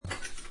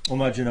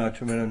Omajana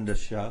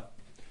Tremendasya,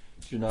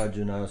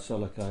 Janajana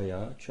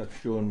Salakaya,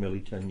 Chakshon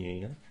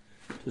Militanyena,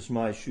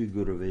 Tasmai Shri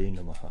Gurave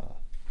Namaha.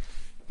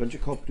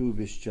 Vanchakoptu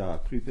Vishcha,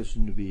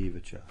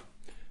 Kripasundubivacha,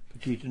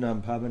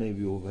 Patitanam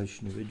Pavanevyo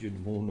Vaishnavijan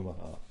Namo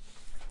Namaha.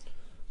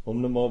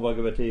 Om Namo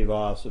Bhagavate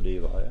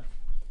Vasudevaya.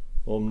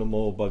 Om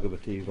Namo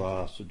Bhagavate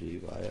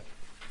Vasudevaya.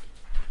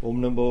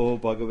 Om Namo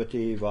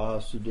Bhagavate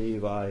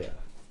Vasudevaya.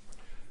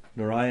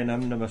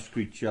 Narayanam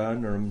Namaskritya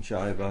Naram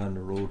Chaiva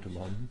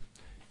Narotamam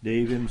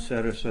Devim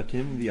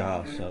Saraswatim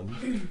Vyasam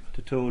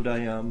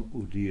Tatodayam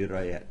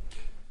Udirayat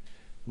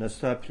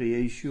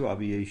Nastapriyeshu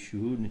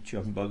Abhyeshu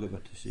Nityam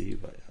Bhagavata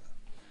Sevaya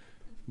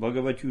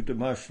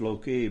Bhagavatutama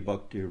Shloke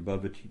Bhaktir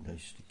Bhavati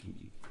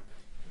Naistiki.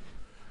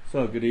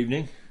 So, good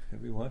evening,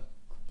 everyone.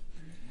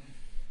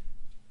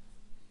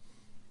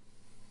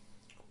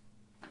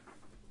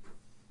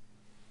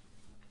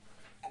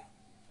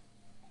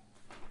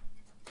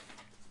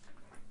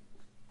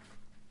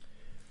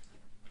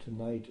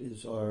 Tonight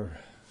is our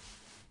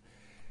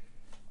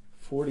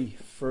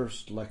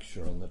 41st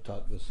lecture on the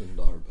Tattva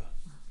Sandarbha.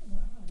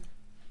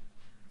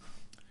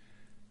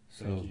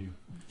 Thank you.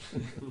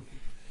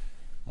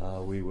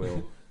 We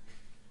will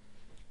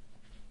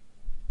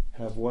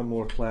have one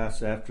more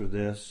class after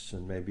this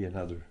and maybe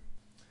another.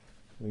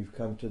 We've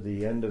come to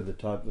the end of the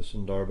Tattva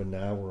Sandarbha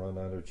now. We're on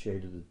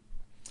Anucheta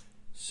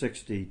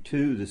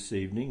 62 this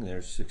evening.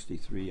 There's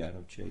 63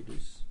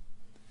 Anuchetas.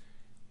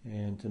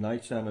 And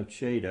tonight's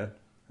Anucheta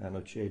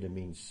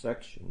means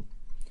section.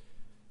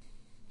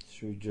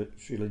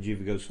 Srila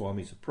Jiva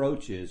Goswami's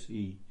approach is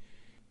he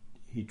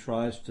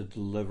tries to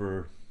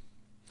deliver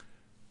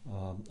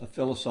a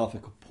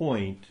philosophical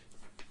point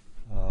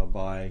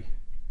by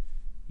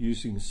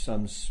using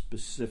some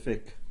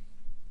specific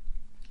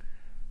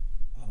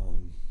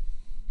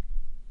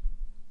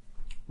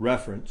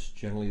reference.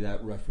 Generally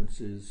that reference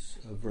is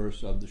a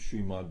verse of the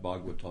Srimad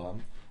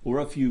Bhagavatam or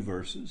a few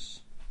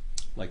verses.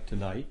 Like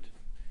tonight,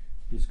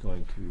 he's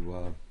going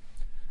to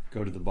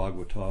go to the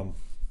Bhagavatam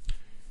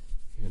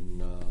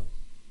in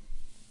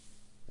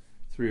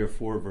 3 or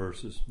 4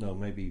 verses, no,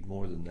 maybe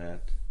more than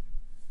that,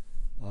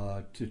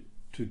 to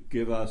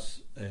give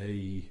us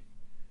a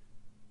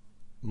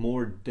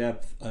more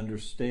depth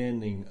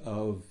understanding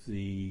of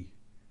the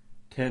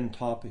 10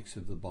 topics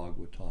of the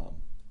Bhagavatam.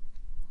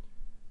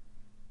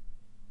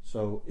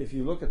 So if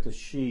you look at the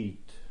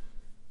sheet,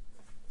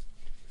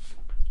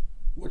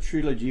 what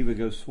Srila Jiva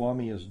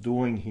Goswami is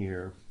doing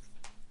here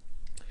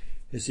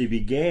is he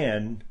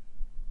began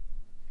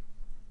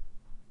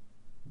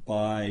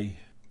by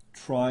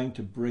trying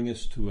to bring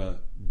us to a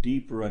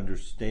deeper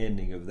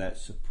understanding of that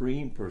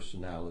Supreme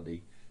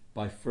Personality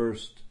by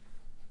first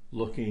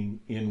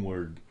looking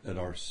inward at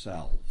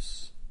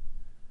ourselves.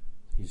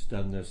 He's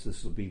done this.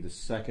 This will be the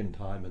second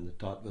time in the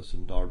Tattva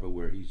Sandarbha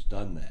where he's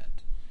done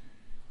that.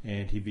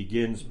 And he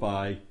begins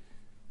by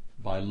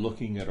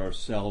looking at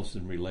ourselves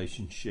in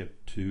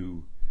relationship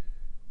to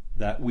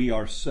that we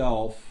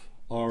ourselves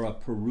are a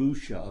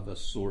Purusha of a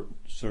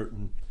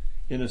certain,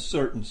 in a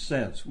certain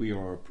sense, we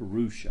are a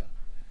Purusha.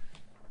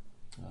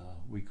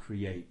 We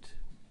create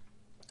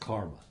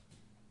karma.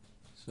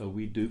 So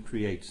we do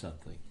create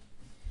something.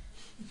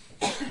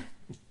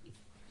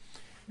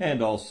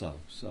 And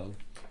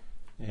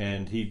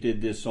he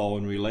did this all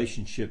in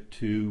relationship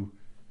to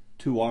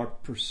our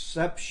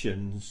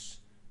perceptions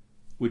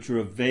which are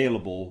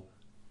available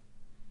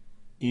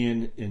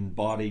in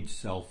embodied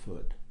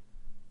selfhood.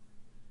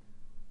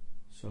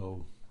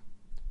 So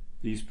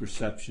these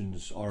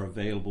perceptions are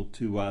available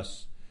to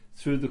us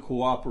through the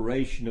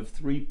cooperation of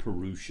 3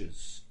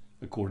 Purushas,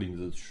 according to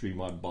the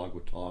Srimad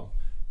Bhagavatam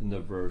and the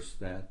verse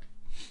that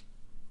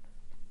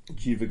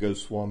Jiva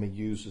Goswami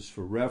uses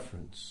for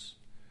reference.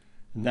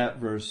 And that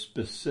verse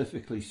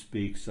specifically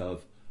speaks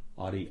of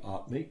Adi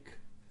Atmik,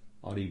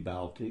 Adi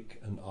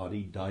Bhautik, and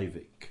Adi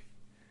Daivik.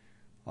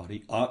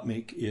 Adi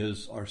Atmik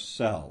is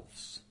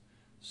ourselves.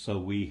 So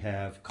we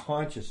have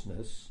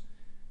consciousness,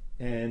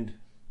 and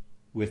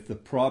with the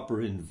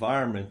proper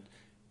environment,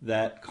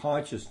 that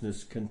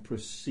consciousness can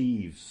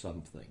perceive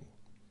something.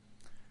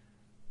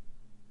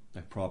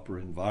 A proper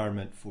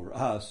environment for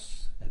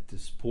us at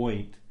this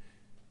point,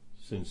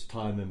 since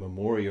time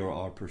immemorial,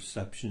 our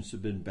perceptions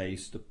have been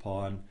based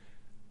upon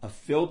a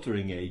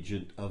filtering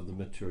agent of the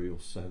material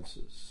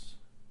senses.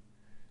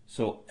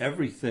 So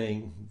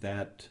everything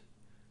that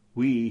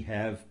we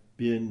have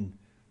been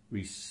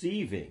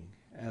receiving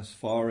as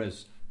far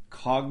as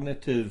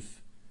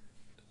cognitive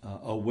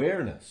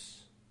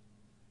awareness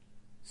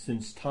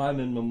since time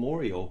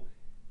immemorial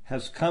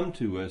has come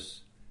to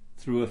us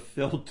through a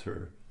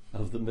filter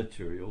of the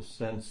material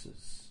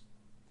senses.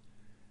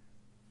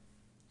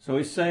 So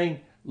he's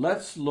saying,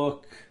 let's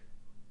look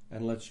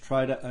and let's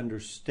try to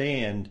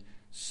understand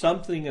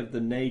something of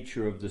the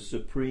nature of the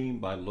Supreme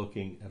by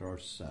looking at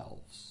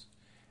ourselves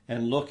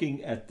and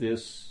looking at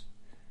this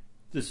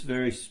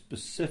very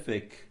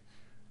specific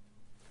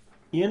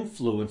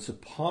influence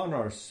upon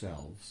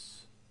ourselves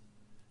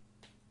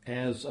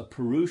as a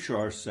Purusha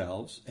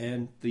ourselves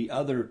and the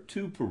other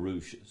 2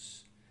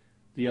 Purushas.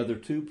 The other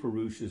 2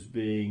 Purushas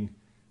being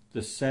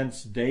the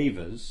sense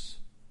devas,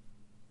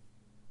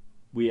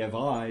 we have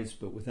eyes,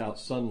 but without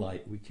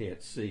sunlight we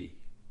can't see.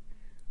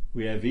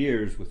 We have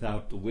ears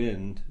without the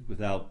wind,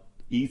 without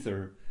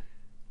ether,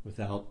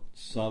 without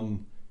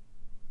some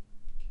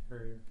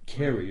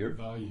carrier.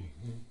 Value.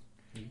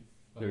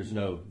 There's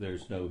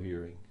no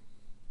hearing.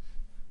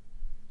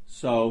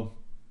 So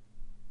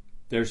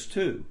there's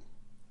two.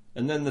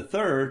 And then the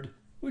third,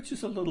 which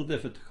is a little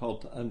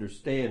difficult to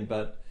understand,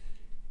 but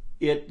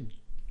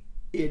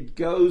it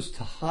goes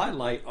to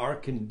highlight our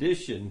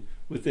condition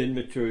within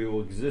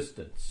material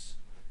existence.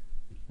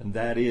 And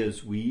that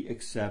is, we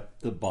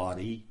accept the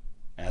body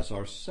as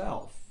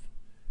ourself.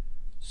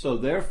 So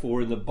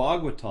therefore, in the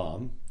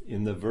Bhagavatam,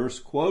 in the verse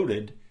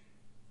quoted,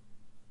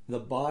 the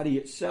body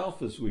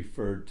itself is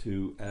referred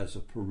to as a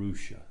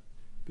Purusha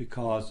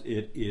because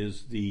it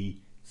is the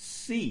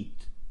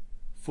seat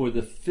for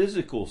the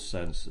physical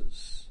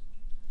senses.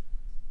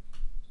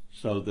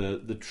 So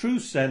the true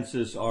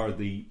senses are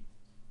the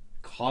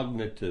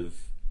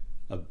cognitive,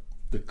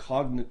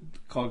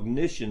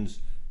 cognitions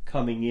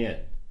coming in.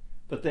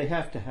 But they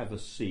have to have a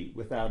seat.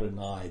 Without an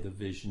eye, the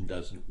vision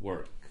doesn't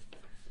work.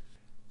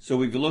 So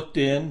we've looked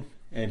in,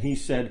 and he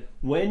said,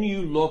 when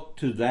you look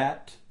to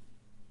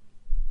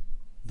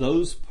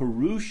those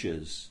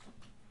Purushas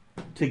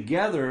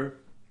together,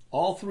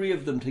 all three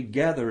of them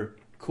together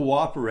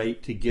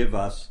cooperate to give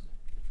us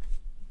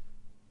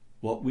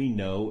what we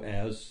know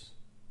as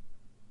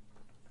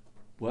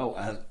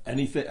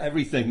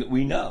everything that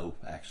we know,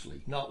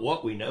 actually. Not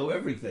what we know,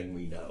 everything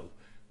we know.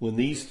 When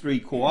these three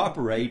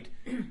cooperate,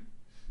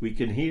 we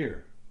can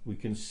hear, we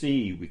can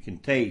see, we can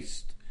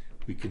taste,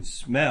 we can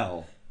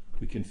smell,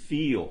 we can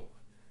feel.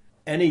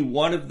 Any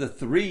one of the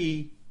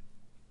three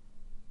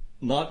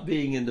not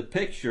being in the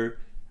picture,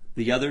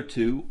 the other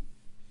two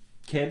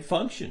can't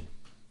function.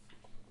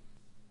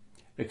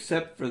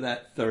 Except for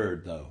that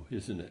third, though,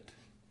 isn't it?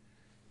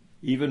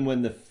 Even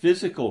when the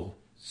physical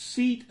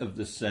seat of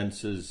the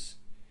senses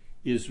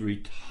is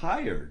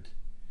retired,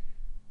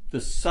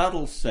 the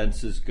subtle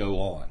senses go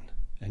on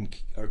and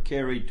are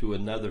carried to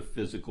another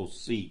physical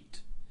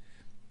seat.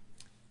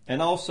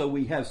 And also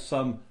we have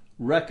some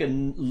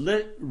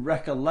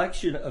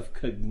recollection of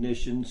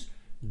cognitions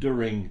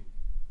during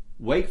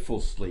wakeful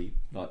sleep,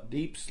 not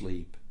deep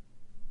sleep.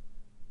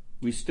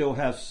 We still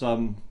have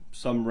some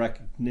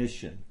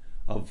recognition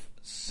of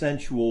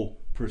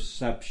sensual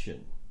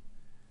perception.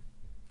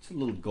 It's a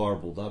little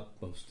garbled up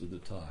most of the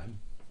time.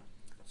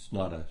 It's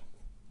not a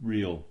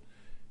real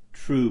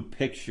true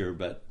picture,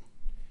 but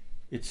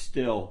it's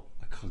still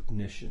a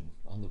cognition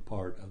on the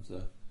part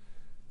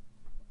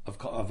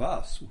of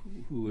us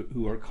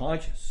who are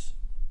conscious.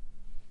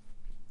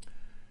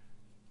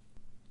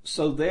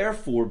 So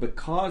therefore,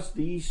 because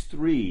these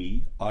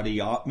three,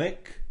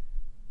 Adhyatmic,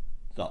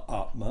 the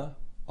Atma,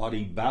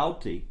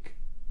 Adhibhautik,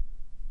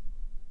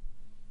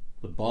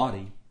 the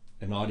body,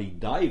 and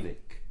Adhidaivic,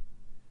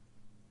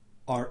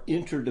 are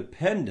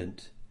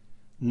interdependent,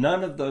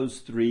 none of those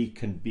three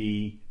can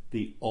be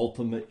the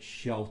ultimate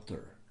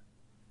shelter.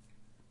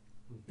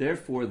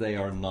 Therefore, they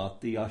are not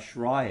the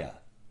Ashraya.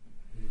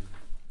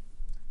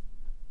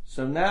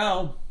 So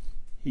now,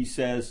 he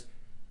says,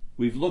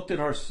 we've looked at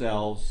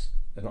ourselves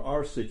and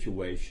our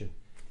situation.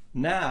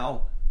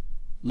 Now,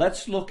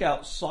 let's look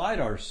outside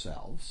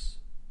ourselves.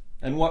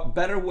 And what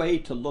better way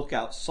to look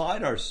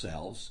outside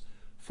ourselves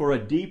for a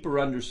deeper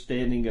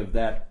understanding of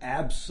that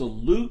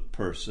absolute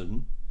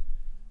person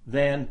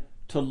than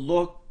to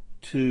look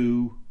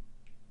to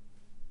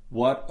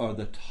what are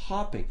the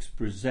topics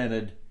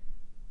presented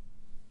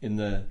in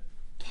the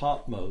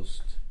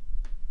topmost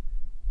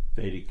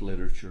Vedic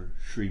literature,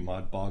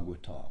 Srimad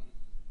Bhagavatam.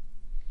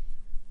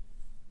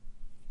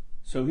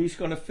 So he's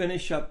going to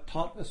finish up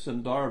Tattva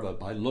Sandarbha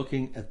by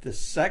looking at the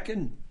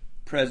second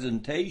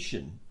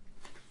presentation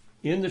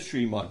in the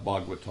Srimad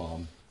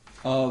Bhagavatam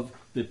of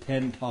the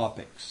 10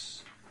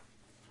 topics.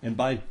 And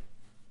by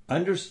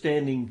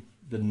understanding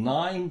the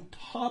 9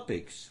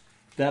 topics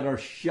that are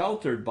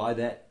sheltered by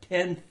that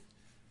 10th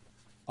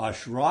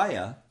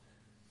Ashraya,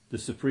 the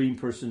Supreme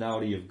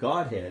Personality of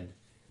Godhead,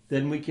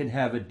 then we can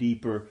have a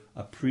deeper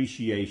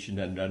appreciation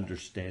and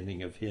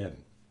understanding of him.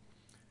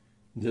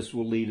 This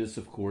will lead us,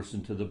 of course,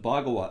 into the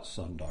Bhagavat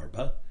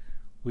Sandarbha,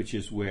 which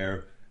is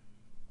where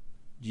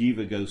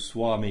Jiva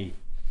Goswami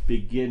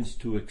begins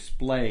to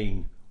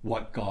explain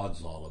what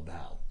God's all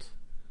about,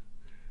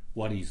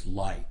 what he's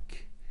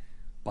like,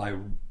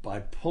 by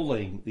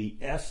pulling the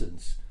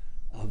essence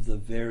of the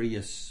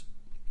various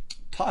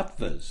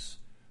tattvas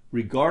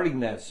regarding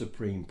that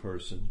Supreme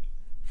Person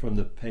from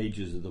the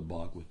pages of the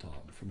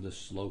Bhagavatam, from the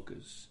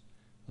slokas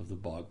of the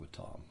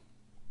Bhagavatam.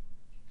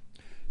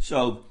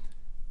 So,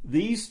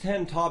 these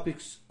 10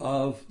 topics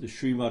of the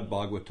Srimad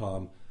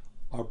Bhagavatam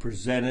are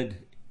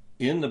presented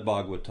in the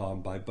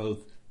Bhagavatam by both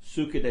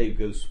Sukadeva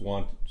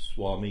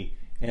Goswami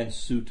and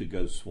Sutta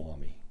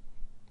Goswami.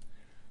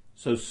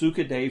 So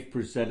Sukadeva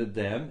presented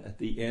them at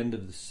the end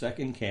of the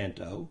second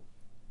canto,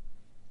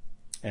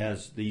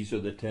 as these are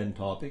the 10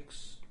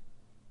 topics.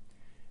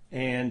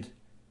 And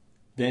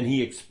then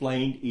he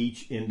explained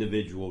each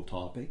individual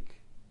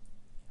topic.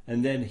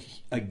 And then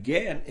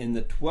again in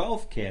the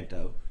 12th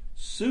canto,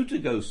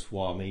 Sutta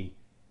Goswami,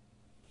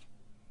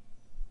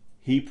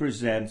 he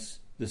presents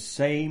the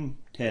same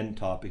 10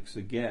 topics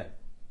again.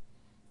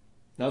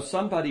 Now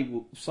some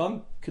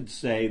could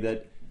say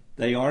that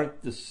they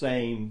aren't the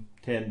same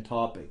 10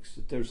 topics,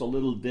 that there's a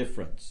little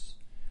difference.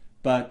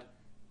 But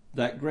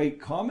that great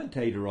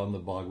commentator on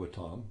the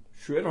Bhagavatam,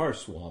 Sridhar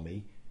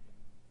Swami,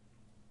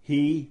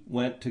 he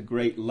went to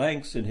great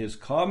lengths in his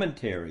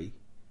commentary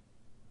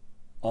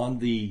on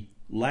the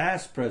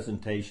last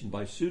presentation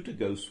by Sutta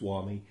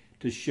Goswami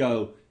to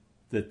show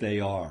that they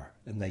are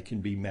and they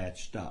can be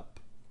matched up.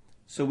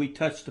 So we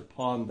touched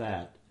upon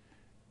that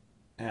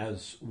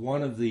as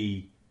one of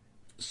the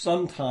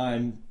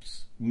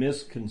sometimes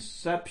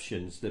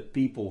misconceptions that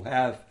people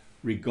have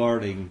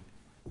regarding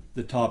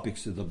the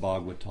topics of the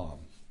Bhagavatam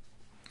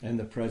and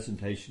the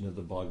presentation of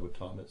the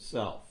Bhagavatam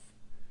itself.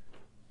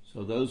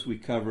 So those we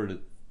covered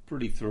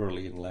pretty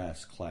thoroughly in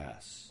last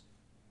class.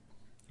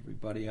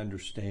 Everybody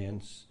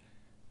understands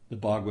the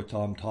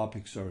Bhagavatam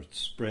topics are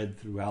spread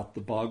throughout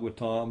the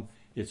Bhagavatam.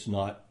 It's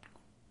not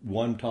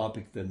one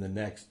topic, then the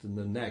next, and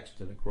the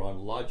next in a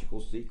chronological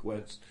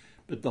sequence,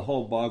 but the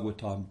whole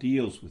Bhagavatam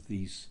deals with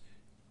these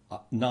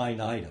 9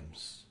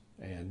 items,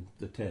 and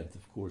the 10th,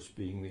 of course,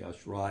 being the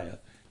Ashraya,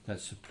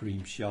 that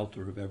supreme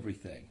shelter of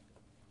everything.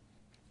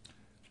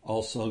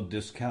 Also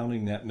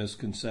discounting that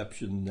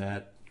misconception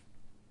that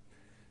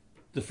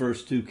the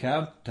first 2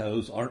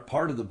 cantos aren't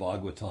part of the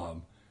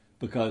Bhagavatam,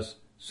 because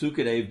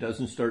Sukadeva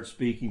doesn't start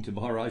speaking to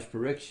Maharaj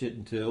Parikshit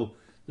until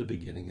the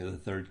beginning of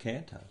the 3rd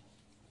canto.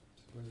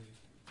 What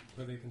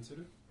are they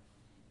considered?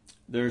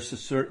 There's a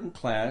certain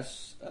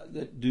class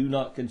that do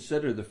not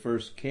consider the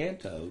first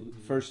canto,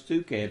 the first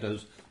 2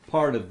 cantos,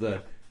 part of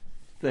the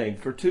thing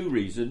for 2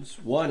 reasons.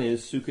 One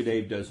is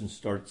Sukadeva doesn't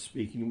start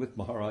speaking with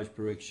Maharaj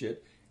Parikshit,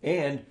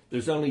 and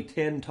there's only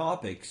 10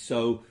 topics,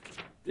 so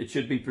it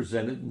should be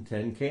presented in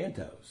 10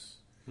 cantos.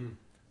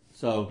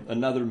 So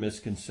another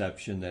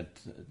misconception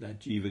that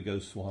Jiva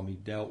Goswami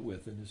dealt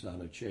with in his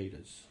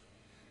Anuchetas,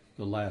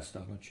 the last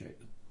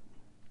Anucheta.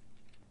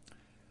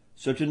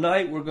 So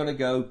tonight we're going to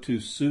go to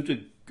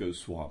Sutta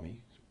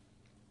Goswami.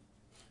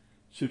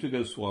 Sutta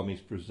Goswami's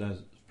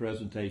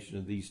presentation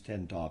of these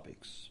 10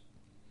 topics.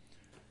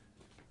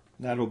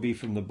 That'll be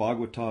from the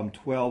Bhagavatam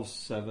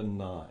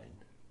 12.7.9.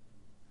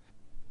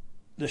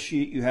 The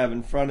sheet you have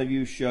in front of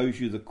you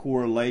shows you the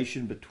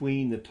correlation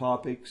between the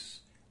topics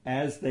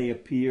as they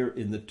appear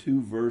in the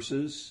 2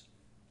 verses,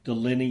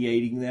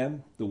 delineating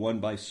them, the one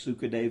by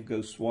Sukadeva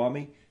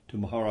Goswami to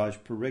Maharaj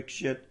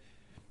Parikshit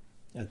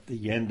at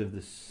the end of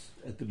this,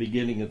 at the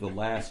beginning of the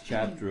last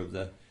chapter of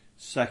the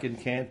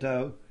 2nd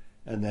canto,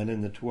 and then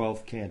in the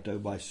 12th canto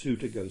by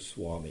Sutta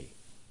Goswami.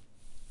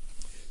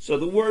 So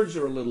the words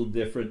are a little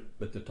different,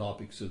 but the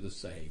topics are the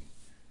same.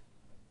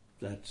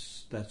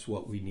 That's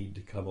what we need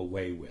to come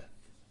away with.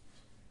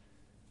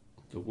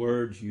 The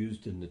words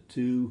used in the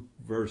 2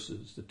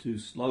 verses, the 2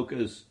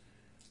 slokas,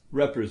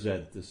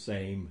 represent the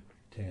same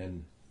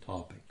 10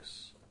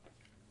 topics.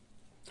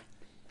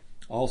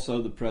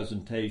 Also the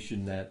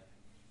presentation that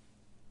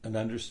an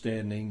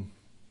understanding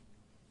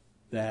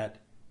that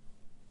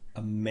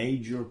a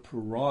major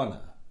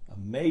Purana,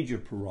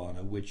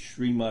 which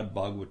Srimad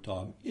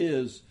Bhagavatam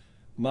is,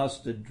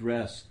 must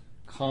address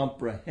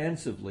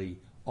comprehensively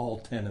all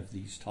 10 of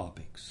these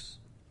topics.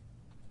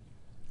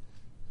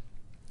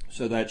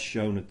 So that's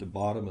shown at the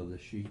bottom of the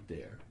sheet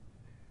there,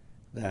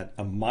 that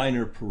a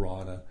minor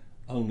Purana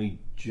only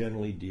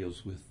generally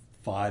deals with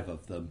 5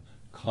 of them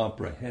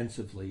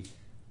comprehensively.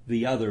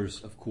 The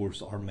others, of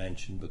course, are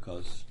mentioned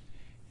because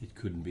it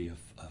couldn't be a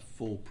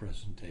full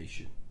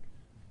presentation.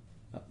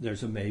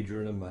 There's a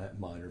major and a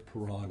minor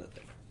Purana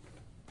there.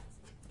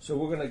 So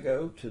we're going to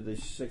go to the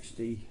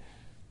 62nd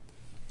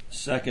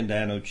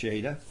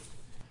Anucheta.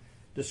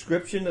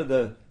 Description of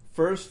the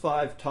first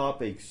 5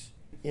 topics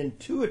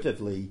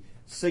intuitively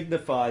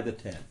signify the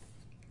 10th.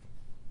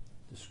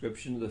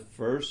 Description of the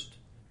first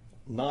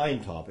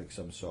 9 topics,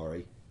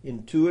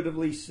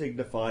 intuitively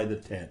signify the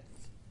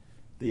 10th,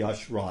 the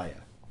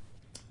Ashraya.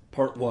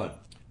 Part 1.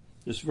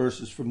 This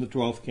verse is from the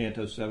 12th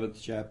canto,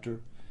 7th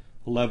chapter,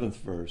 11th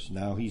verse.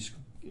 Now he's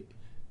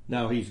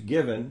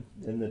given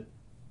in the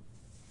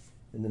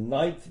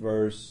 9th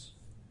verse,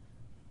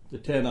 the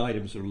 10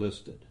 items are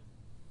listed.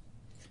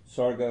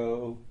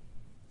 Sargo,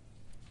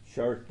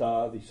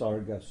 Sharta,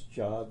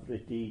 Visargascha,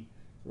 Vriti,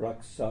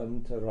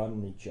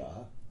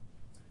 Raksantaranicha,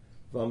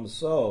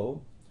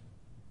 Vamso,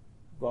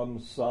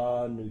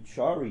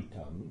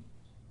 Vamsanucharitam,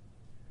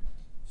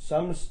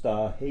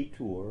 Samsta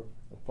Hetur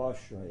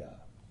Apashraya.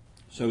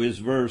 So his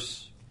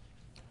verse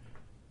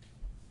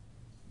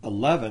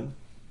 11,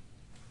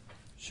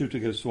 Sutta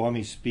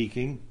Goswami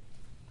speaking,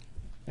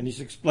 and he's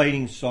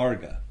explaining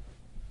Sarga,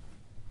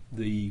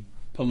 the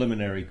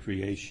preliminary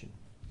creation.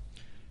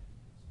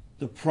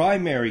 The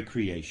primary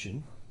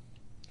creation,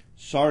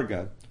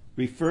 Sarga,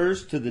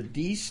 refers to the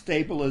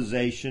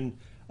destabilization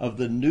of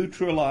the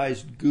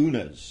neutralized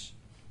gunas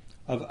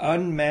of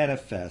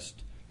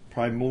unmanifest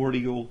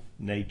primordial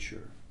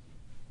nature,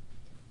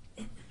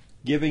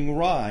 giving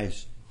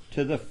rise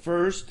to the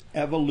first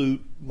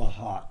evolute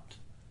Mahat,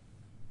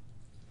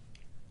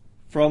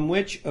 from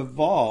which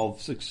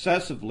evolve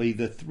successively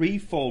the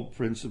threefold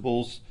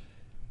principles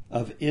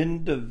of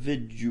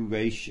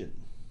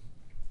individuation,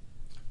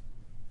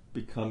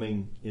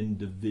 becoming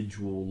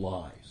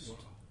individualized.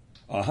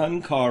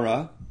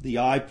 Ahankara, the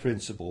I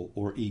principle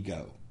or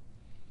ego.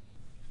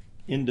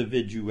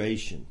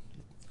 Individuation.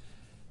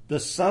 The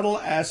subtle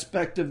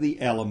aspect of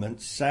the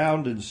elements,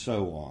 sound and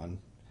so on,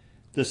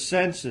 the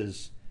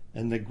senses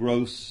and the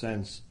gross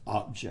sense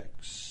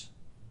objects.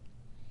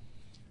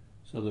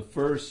 So the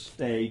first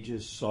stage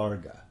is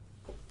Sarga.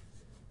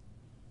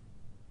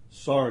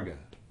 Sarga.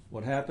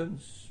 What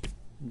happens?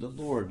 The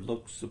Lord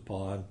looks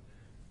upon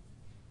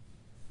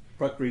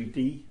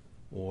Prakriti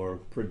or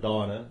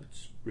Pradhana,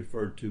 it's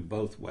referred to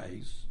both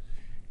ways,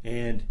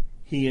 and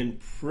he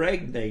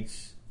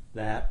impregnates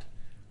that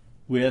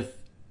with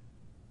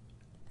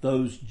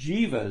those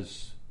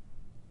jivas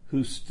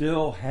who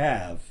still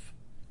have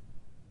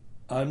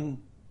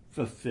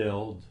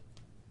unfulfilled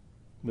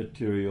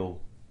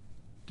material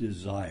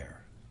desire.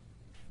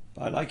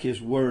 I like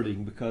his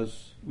wording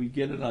because we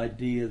get an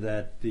idea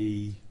that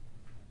the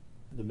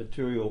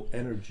material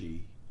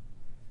energy,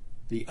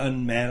 the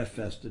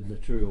unmanifested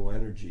material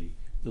energy,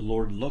 the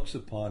Lord looks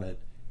upon it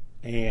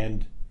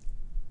and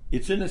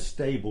it's in a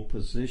stable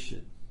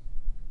position.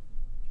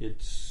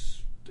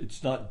 It's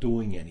not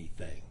doing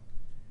anything.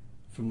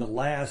 From the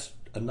last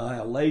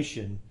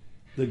annihilation,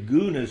 the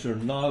gunas are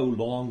no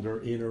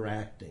longer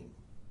interacting.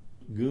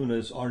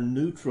 Gunas are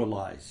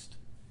neutralized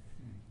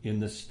in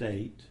the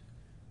state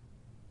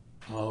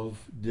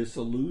of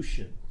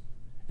dissolution.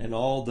 And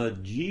all the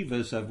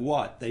jivas have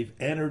what? They've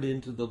entered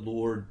into the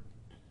Lord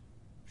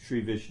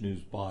Sri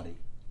Vishnu's body.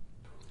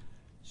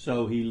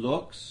 So he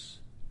looks,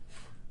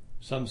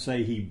 some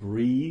say he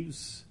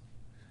breathes,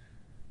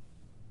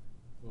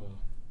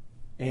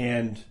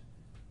 and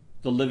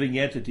the living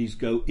entities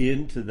go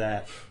into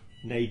that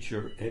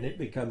nature and it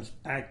becomes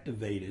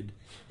activated,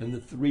 and the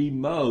three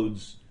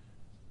modes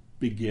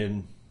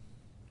begin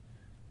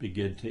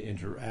to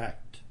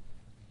interact.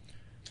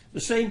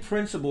 The same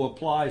principle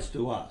applies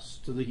to us,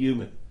 to the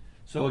human.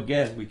 So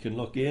again, we can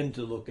look in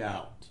to look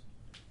out.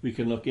 We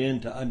can look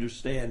in to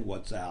understand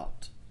what's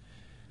out.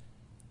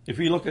 If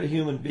we look at a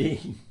human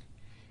being,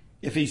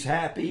 if he's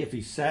happy, if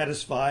he's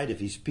satisfied, if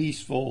he's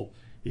peaceful,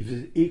 if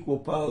he's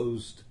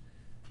equiposed,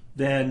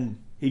 then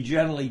he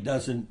generally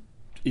doesn't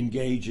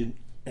engage in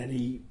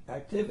any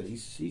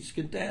activities. He's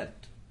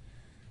content.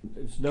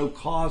 There's no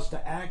cause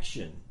to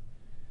action.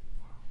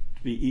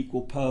 To be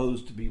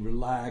equiposed, to be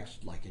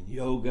relaxed, like in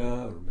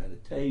yoga or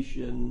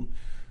meditation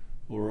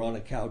or on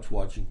a couch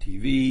watching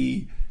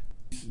TV.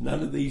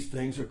 None of these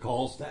things are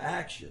calls to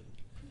action.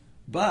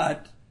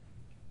 But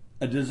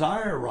a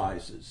desire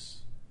arises.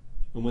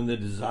 And when the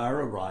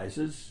desire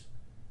arises,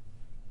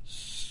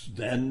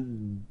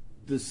 then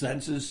the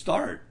senses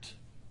start.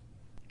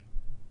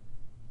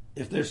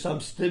 If there's some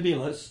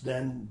stimulus,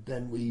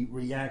 then we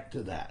react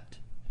to that.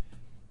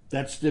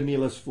 That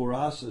stimulus for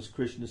us, as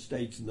Krishna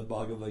states in the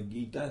Bhagavad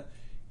Gita,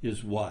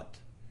 is what?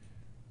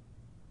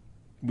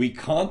 We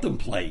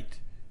contemplate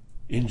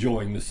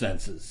enjoying the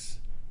senses.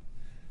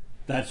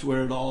 That's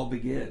where it all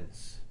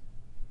begins.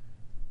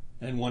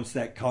 And once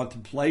that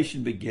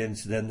contemplation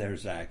begins, then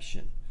there's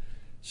action.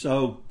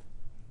 So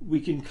we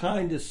can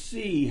kind of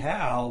see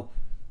how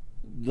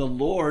the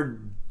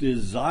Lord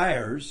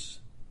desires,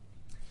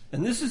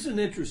 and this is an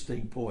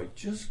interesting point.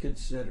 Just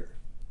consider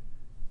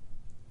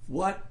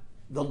what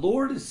the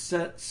Lord is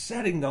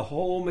setting the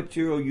whole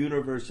material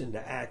universe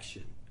into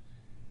action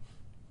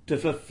to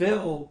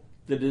fulfill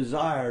the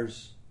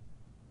desires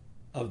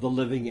of the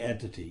living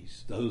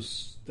entities,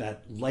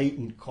 that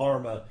latent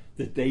karma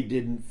that they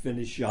didn't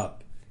finish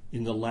up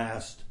in the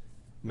last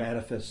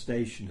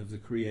manifestation of the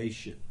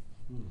creation.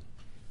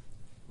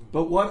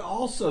 But what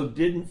also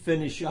didn't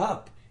finish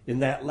up in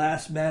that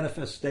last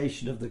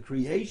manifestation of the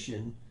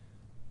creation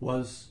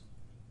was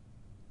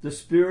the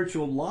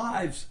spiritual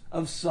lives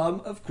of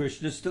some of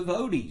Krishna's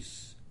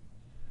devotees.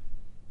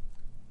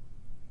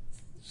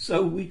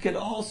 So we could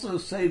also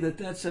say that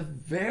that's a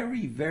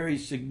very, very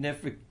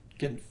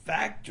significant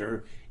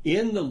factor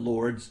in the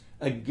Lord's,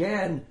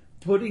 again,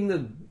 putting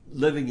the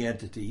living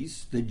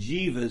entities, the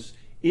jivas,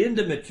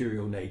 into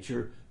material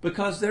nature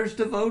because there's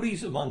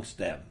devotees amongst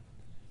them.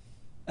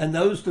 And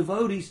those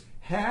devotees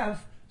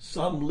have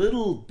some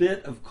little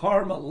bit of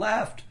karma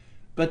left,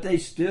 but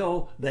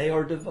they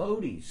are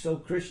devotees. So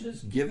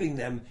Krishna's giving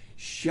them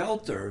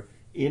shelter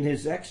in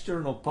his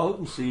external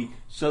potency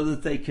so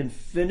that they can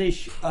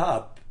finish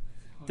up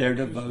their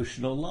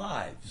devotional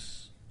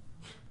lives.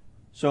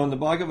 So in the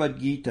Bhagavad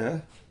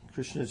Gita,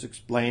 Krishna is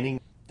explaining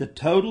the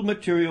total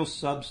material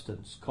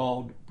substance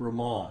called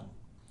Brahman.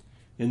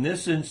 In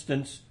this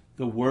instance,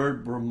 the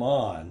word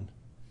Brahman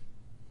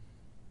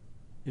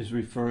is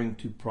referring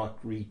to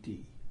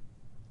Prakriti,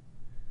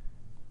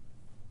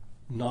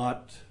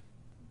 not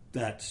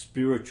that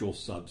spiritual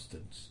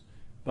substance,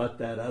 but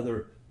that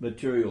other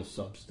material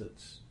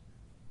substance.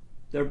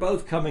 They're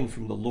both coming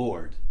from the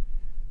Lord,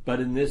 but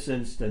in this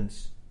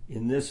instance,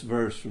 in this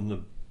verse from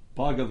the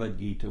Bhagavad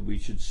Gita, we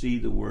should see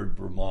the word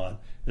Brahman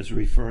as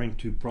referring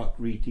to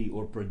Prakriti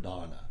or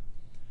Pradhana.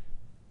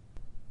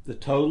 The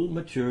total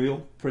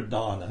material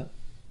Pradhana,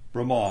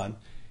 Brahman,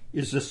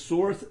 is the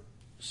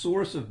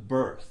source of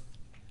birth.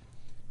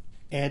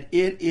 And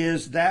it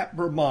is that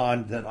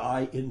Brahman that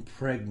I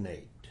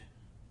impregnate,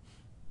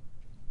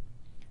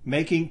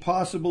 making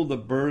possible the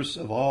births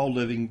of all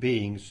living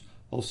beings,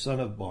 O son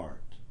of Bharat.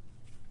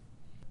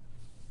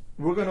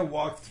 We're going to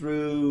walk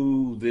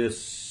through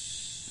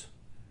this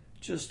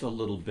just a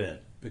little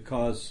bit,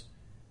 because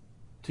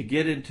to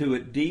get into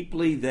it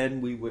deeply,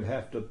 then we would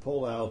have to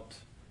pull out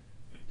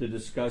the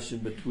discussion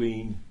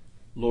between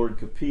Lord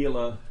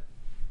Kapila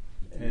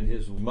and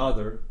his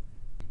mother,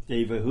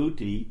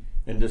 Devahuti,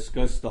 and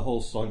discuss the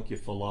whole Sankhya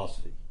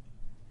philosophy.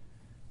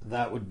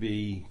 That would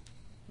be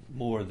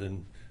more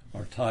than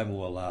our time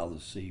will allow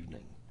this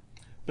evening.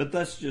 But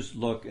let's just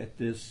look at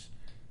this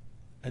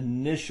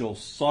initial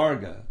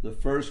sarga, the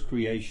first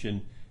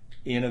creation,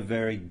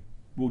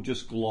 we'll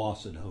just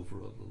gloss it over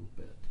a little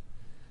bit.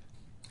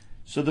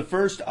 So the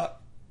first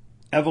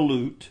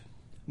evolute,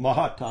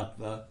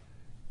 Mahatattva,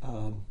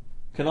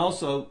 can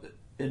also,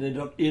 and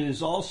it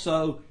is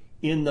also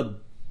in the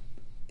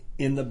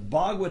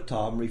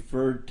Bhagavatam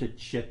referred to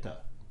Chitta.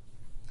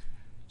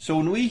 So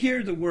when we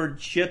hear the word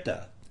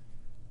Chitta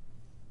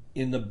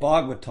in the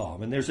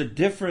Bhagavatam, and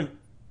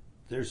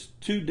there's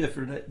two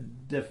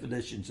different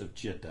definitions of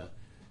Chitta,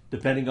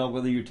 depending on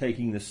whether you're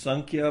taking the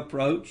Sankhya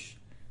approach,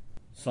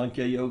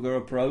 Sankhya Yoga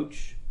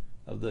approach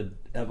of the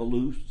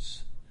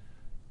evolutes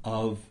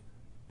of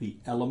the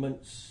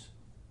elements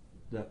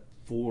that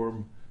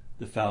form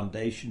the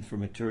foundation for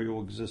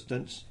material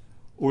existence,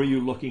 or you're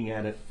looking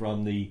at it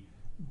from the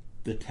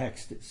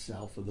text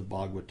itself of the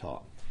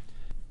Bhagavatam.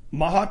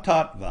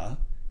 Mahatattva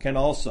can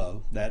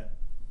also, that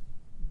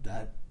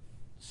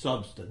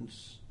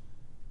substance,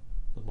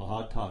 the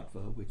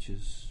Mahatattva, which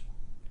is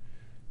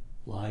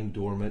lying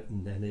dormant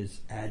and then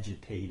is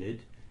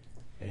agitated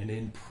and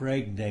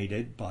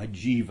impregnated by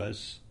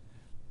jivas,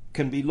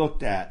 can be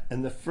looked at.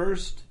 And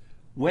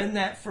when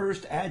that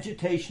first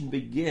agitation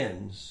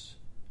begins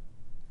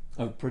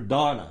of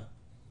pradhana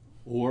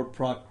or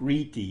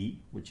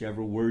prakriti,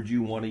 whichever word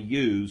you want to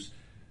use,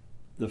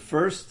 the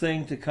first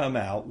thing to come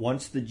out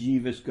once the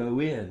jivas go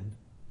in,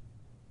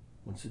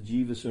 once the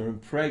jivas are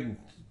impregnated,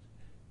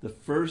 the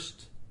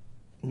first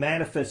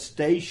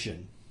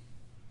manifestation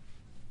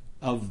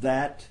of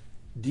that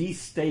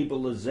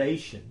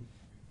destabilization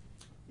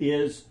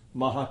is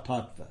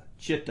Mahatattva,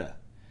 Chitta.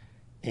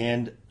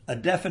 And a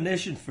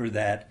definition for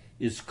that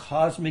is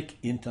cosmic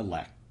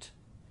intellect.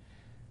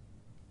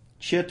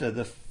 Chitta,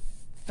 the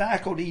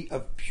faculty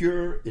of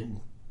pure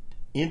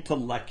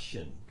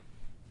intellection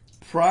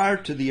prior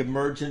to the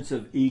emergence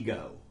of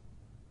ego.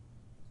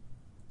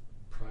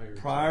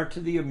 Prior to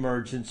the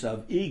emergence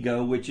of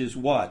ego, which is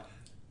what?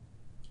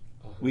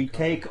 We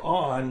take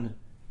on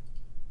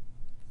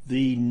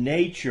the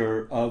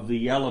nature of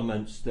the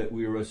elements that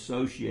we are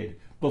associated.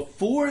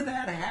 Before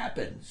that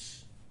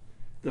happens,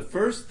 the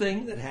first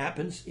thing that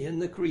happens in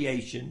the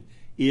creation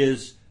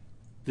is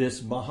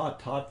this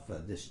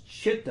Mahatattva, this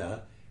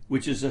Chitta,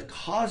 which is a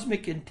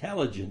cosmic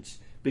intelligence,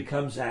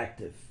 becomes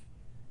active.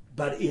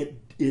 But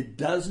it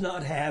does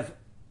not have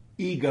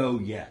ego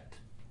yet.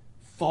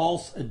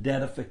 False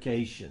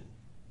identification,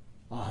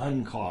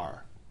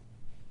 ahankar.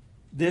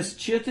 This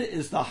Chitta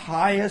is the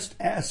highest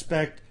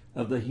aspect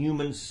of the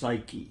human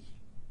psyche.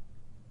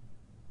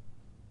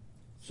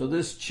 So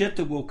this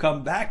Chitta will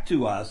come back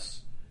to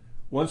us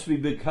once we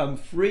become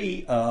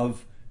free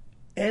of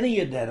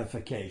any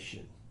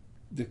identification.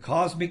 The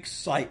cosmic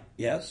sight,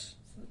 yes?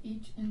 So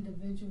each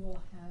individual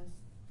has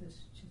this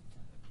Chitta.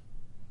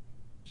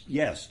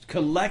 Yes,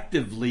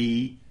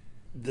 collectively,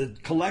 the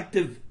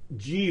collective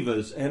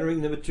jivas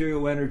entering the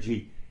material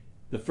energy,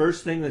 the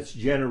first thing that's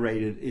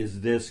generated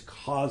is this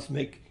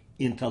cosmic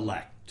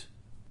intellect.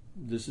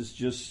 This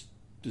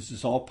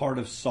is all part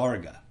of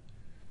Sarga.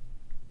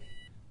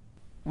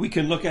 We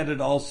can look at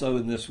it also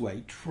in this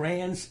way.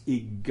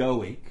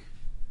 Transegoic,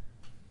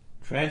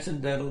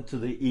 transcendental to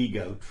the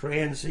ego,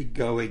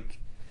 transegoic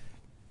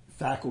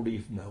faculty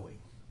of knowing.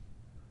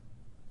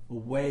 A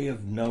way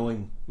of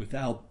knowing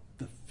without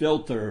the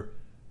filter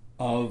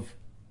of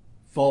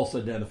false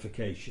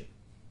identification.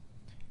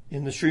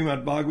 In the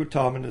Srimad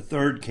Bhagavatam, in the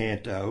 3rd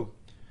canto,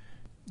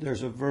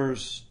 there's a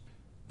verse.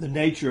 The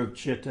nature of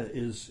Chitta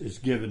is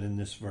given in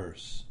this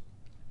verse.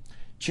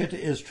 Chitta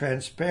is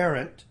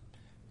transparent,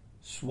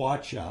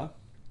 swacha,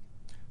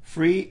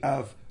 free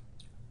of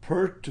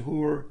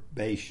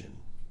perturbation.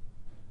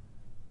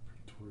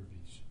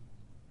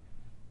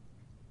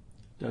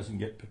 Doesn't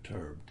get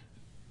perturbed.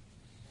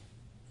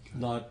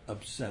 Not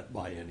upset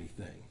by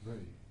anything. Right.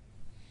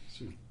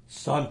 Sweet.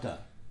 Santa,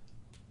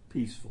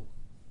 peaceful.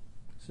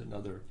 It's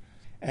another.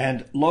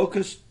 And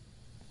locus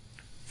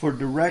for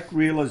direct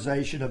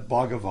realization of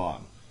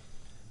Bhagavan.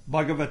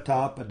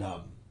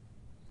 Bhagavatapadam.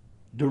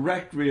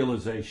 Direct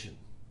realization.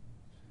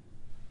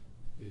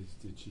 Is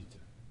the Chitta.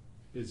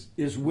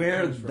 Is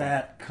where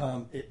it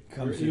comes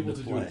We're able into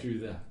to play. do it through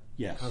that.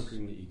 Yes.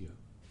 Conquering the ego.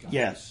 Got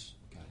yes.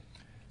 It. Got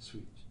it.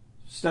 Sweet.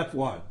 Step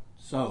one.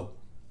 So,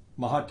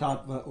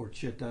 Mahatattva or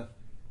Chitta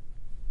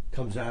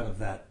comes out of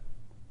that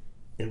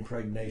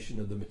impregnation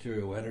of the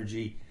material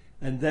energy.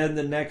 And then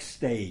the next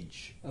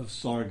stage of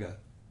Sarga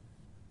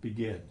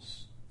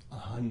begins.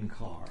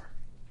 Ahankar.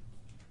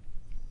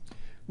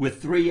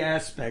 With three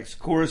aspects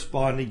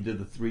corresponding to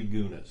the three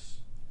gunas.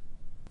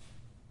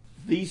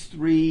 These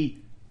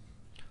three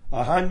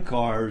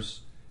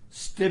ahankars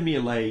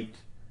stimulate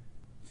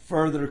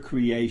further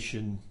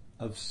creation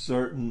of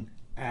certain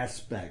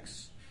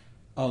aspects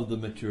of the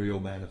material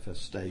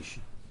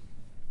manifestation.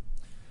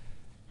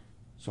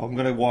 So I'm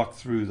going to walk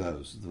through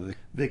those. The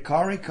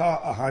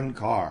Vikarika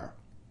Ahankar,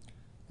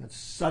 that's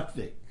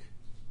Sattvic.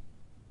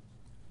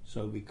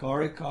 So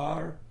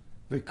Vikarika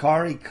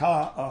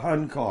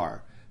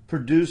Ahankar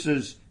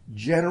produces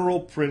general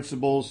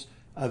principles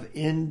of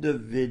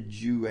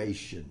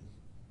individuation.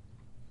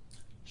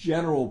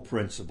 General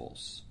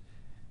principles.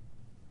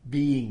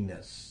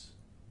 Beingness.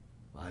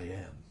 I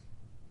am.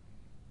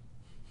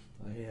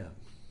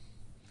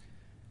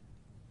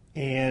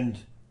 And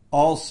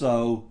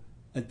also,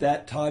 at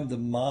that time, the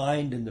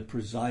mind and the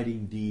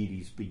presiding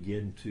deities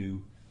begin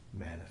to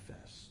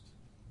manifest.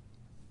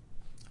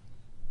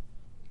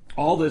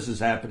 All this is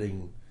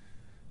happening,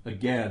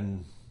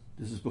 again,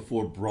 this is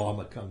before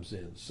Brahma comes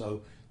in.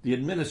 So the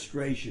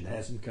administration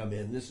hasn't come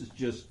in. This is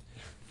just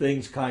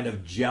things kind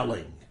of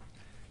gelling.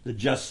 The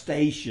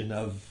gestation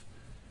of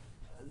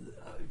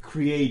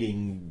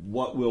creating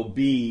what will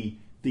be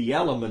the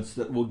elements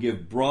that will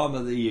give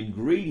Brahma the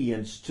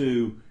ingredients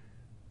to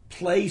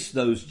place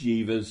those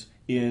jivas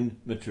in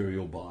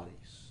material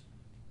bodies.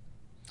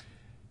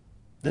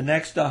 The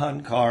next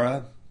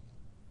ahankara,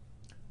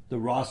 the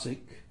rasic,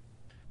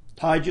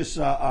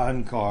 Taijasa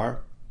ahankar,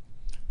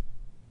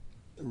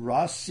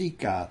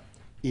 rasika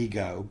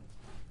ego,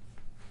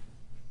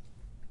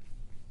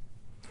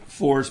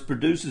 force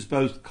produces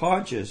both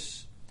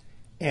conscious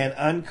and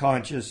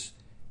unconscious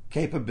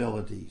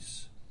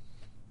capabilities,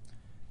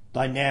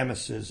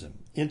 dynamicism,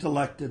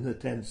 intellect in the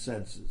 10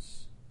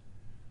 senses.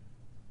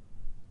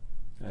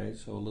 Okay,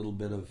 so a little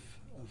bit of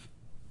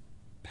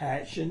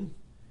passion,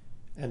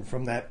 and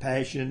from that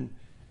passion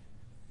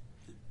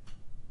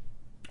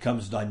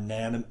comes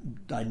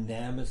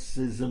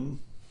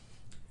dynamicism.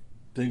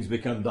 Things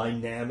become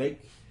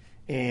dynamic,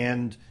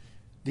 and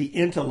the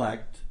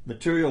intellect,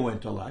 material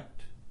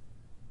intellect,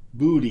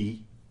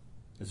 buddhi,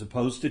 as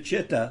opposed to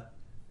chitta,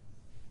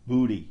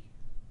 buddhi.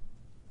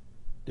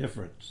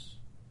 Difference.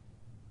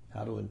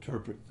 How to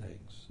interpret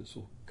things. This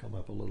will come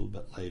up a little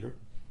bit later.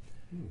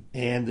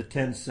 And the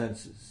 10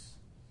 senses.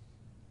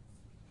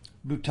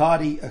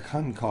 Bhutadi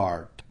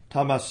ahankar,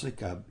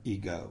 tamasika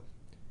ego.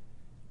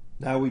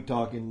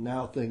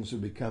 Now things are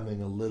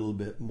becoming a little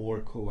bit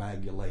more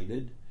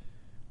coagulated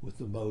with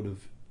the mode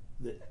of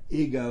the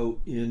ego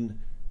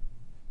in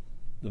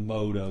the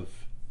mode of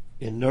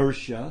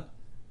inertia,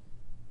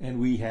 and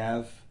we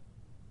have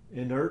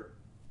inert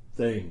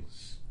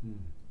things,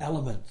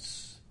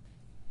 elements.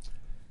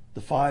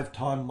 The 5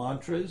 ton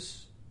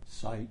mantras,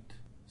 sight,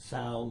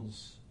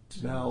 sounds,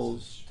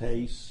 smells,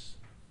 tastes,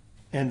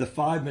 and the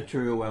 5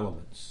 material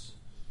elements.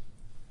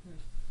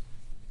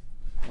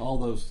 All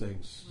those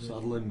things,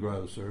 subtle and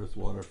gross, earth,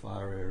 water,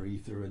 fire, air,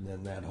 ether, and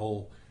then that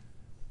whole.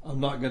 I'm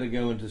not going to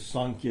go into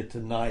Sankhya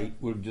tonight.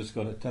 We're just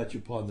going to touch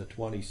upon the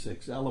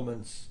 26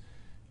 elements,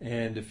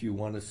 and if you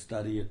want to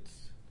study it,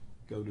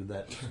 go to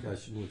that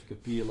discussion with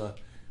Kapila.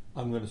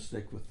 I'm going to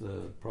stick with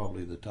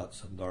probably the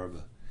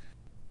Tatsandarbha.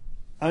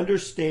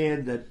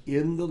 Understand that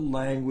in the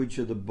language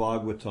of the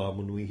Bhagavatam,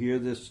 when we hear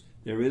this,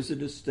 there is a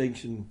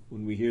distinction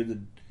when we hear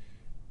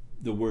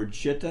the word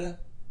chitta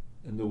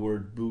and the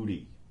word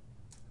buddhi.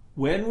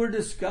 When we're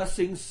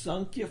discussing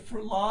Sankhya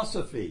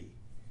philosophy,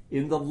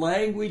 in the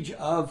language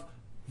of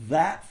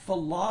that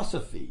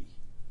philosophy,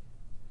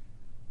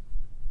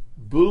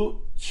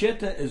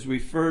 chitta is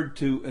referred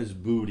to as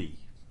buddhi.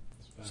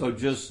 So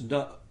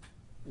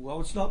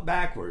it's not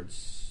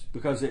backwards,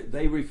 because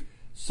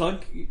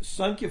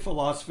Sankhya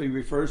philosophy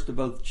refers to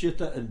both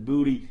chitta and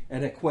buddhi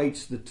and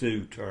equates the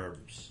two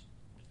terms.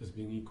 As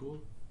being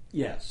equal?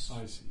 Yes.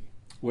 I see.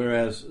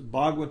 Whereas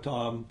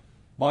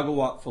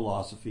Bhagavad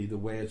philosophy, the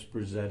way it's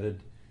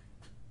presented,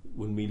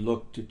 when we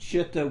look to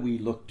chitta, we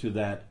look to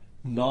that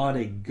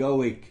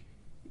non-egoic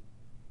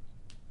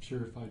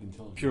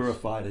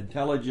purified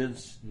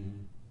intelligence.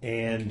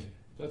 And okay.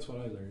 That's what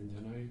I learned,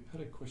 and I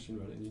had a question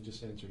about it, and you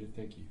just answered it.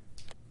 Thank you.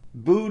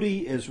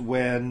 Buddhi is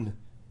when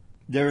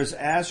there is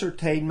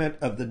ascertainment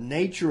of the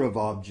nature of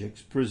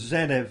objects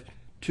presented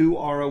to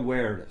our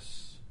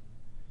awareness,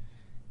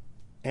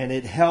 and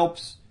it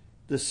helps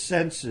the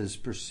senses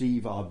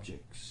perceive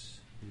objects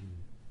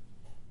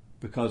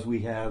because we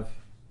have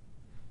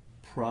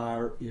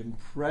prior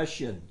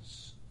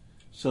impressions.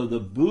 So the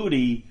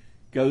buddhi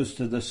goes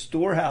to the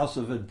storehouse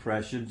of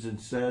impressions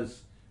and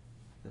says,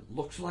 it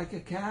looks like a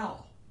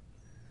cow.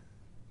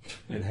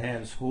 It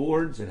has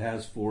horns, it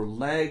has 4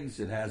 legs,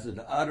 it has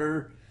an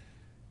udder,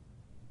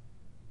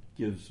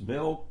 gives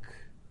milk,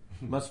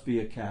 must be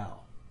a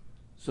cow.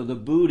 So the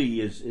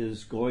buddhi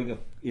is going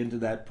up into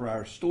that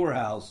prior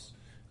storehouse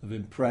of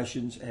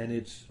impressions, and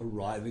it's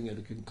arriving at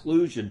a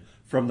conclusion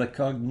from the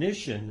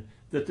cognition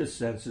that the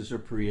senses are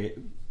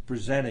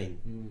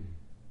presenting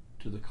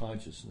to the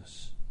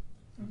consciousness.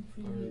 From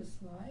previous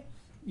life?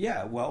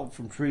 Yeah, well,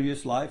 from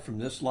previous life, from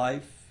this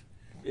life.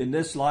 In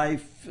this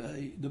life,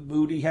 the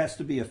buddhi has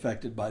to be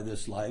affected by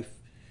this life.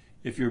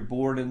 If you're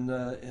born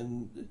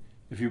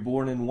if you're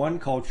born in one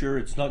culture,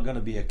 it's not going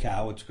to be a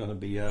cow. It's going to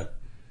be a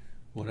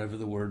whatever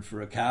the word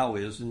for a cow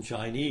is in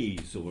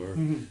Chinese or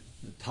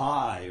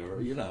Thai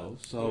or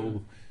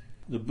So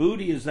the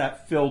buddhi is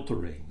that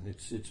filtering.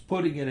 It's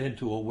putting it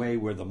into a way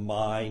where the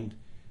mind,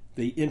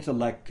 the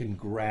intellect can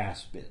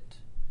grasp it.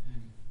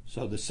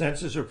 So the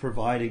senses are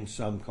providing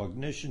some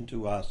cognition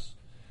to us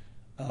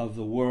of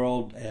the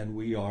world, and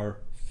we are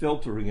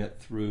filtering it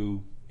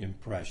through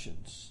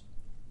impressions.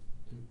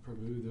 And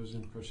Prabhu, those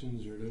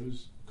impressions, are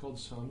those called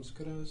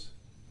samskaras?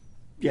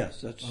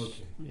 Yes, that's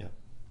Okay. yeah.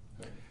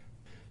 Right.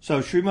 So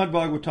Srimad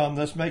Bhagavatam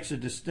thus makes a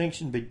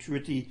distinction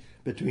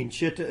between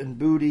chitta and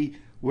buddhi,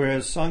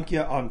 whereas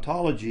Sankhya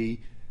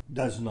ontology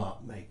does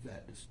not make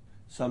that.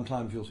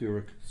 Sometimes you'll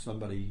hear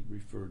somebody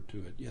referred to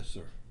it. Yes,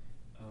 sir.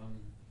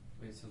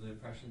 Wait, so the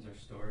impressions are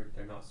stored?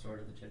 They're not stored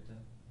in the chitta?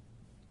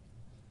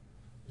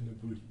 In a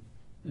buddhi.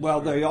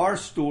 Well, they are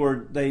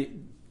stored. The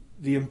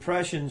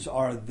impressions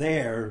are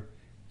there.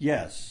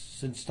 Yes,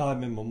 since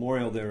time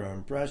immemorial, there are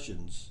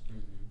impressions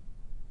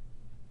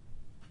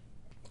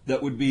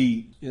that would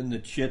be in the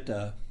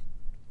chitta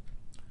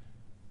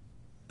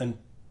and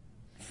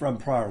from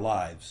prior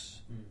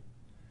lives.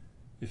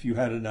 If you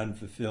had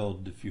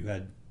unfulfilled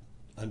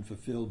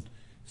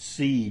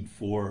seed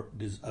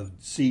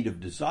seed of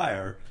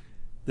desire,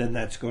 then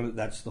that's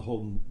the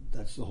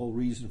whole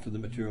reason for the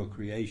material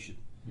creation.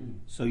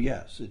 So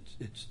yes,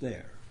 it's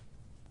there.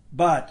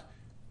 But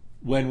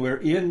when we're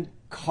in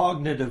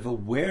cognitive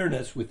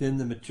awareness within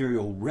the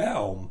material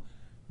realm,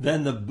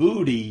 then the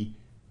buddhi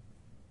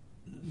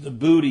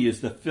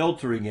is the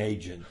filtering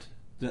agent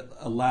that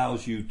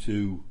allows you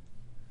to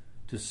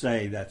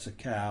say that's a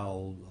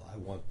cow, I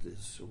want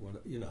this, or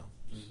what,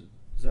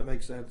 Does that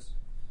make sense?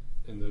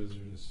 And those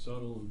are the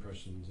subtle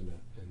impressions in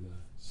the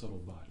subtle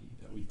body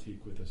that we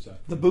take with us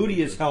after. The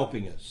buddhi is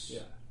helping us.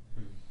 Yeah.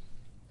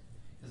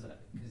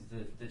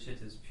 Because the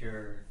chitta is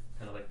pure,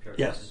 kind of like pure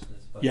Yes.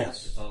 consciousness, but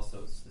Yes. it's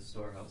also the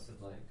storehouse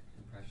of like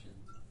impressions.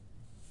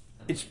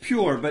 It's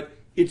pure, but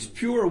it's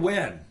pure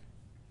when?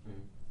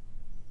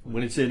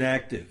 When it's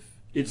inactive.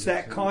 It's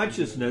that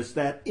consciousness,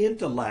 that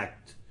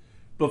intellect,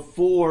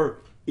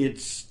 before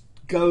it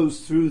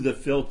goes through the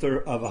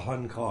filter of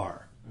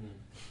ahankar.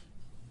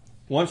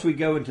 Once we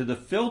go into the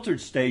filtered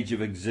stage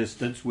of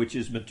existence, which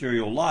is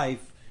material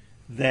life,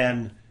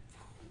 then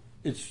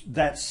it's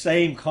that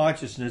same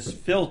consciousness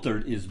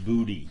filtered is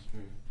buddhi.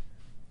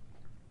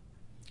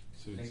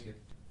 So it's, Thank you.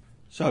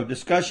 So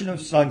discussion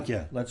of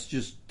Sankhya. Let's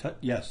just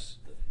yes.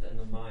 And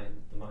the mind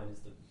is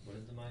what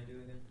does the mind do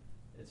again?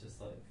 It's just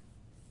like.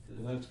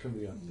 well, that's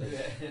coming up.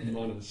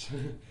 Manas.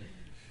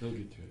 They'll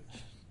get to it.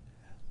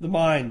 The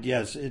mind,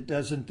 yes, it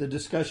doesn't. The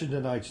discussion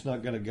tonight's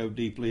not going to go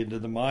deeply into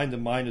the mind. The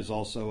mind is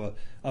also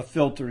a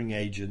filtering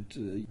agent.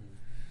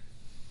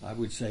 I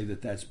would say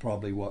that's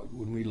probably what,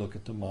 when we look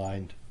at the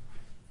mind,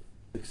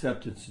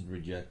 acceptance and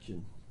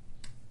rejection.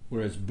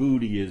 Whereas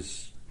buddhi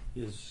is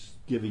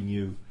giving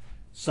you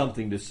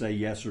something to say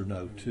yes or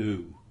no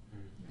to.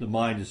 The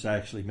mind is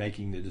actually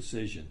making the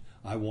decision.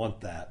 I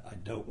want that. I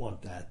don't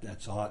want that.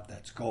 That's hot.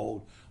 That's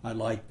cold. I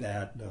like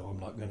that. No,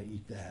 I'm not going to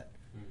eat that.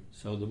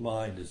 So the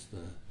mind is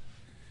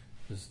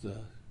the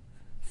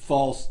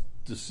false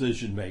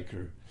decision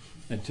maker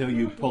until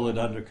you pull it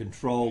under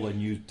control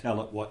and you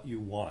tell it what you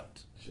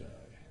want.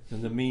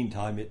 In the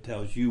meantime, it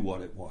tells you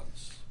what it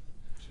wants.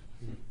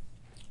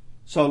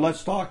 So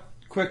let's talk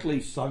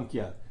quickly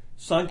Sankhya.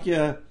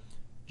 Sankhya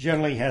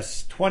generally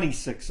has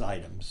 26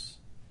 items.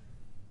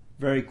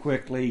 Very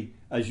quickly,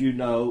 as you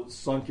know,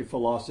 Sankhya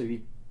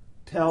philosophy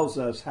tells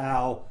us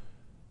how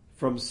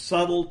from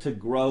subtle to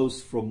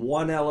gross, from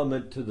one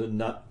element to the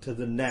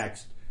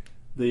next,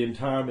 the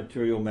entire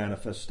material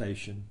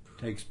manifestation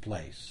takes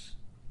place.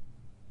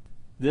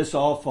 This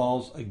all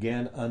falls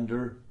again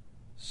under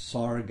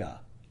Sarga.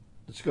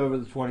 Let's go over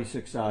the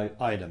 26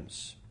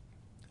 items.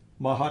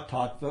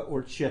 Mahatattva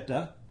or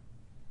Chitta,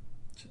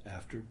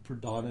 after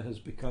Pradhana has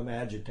become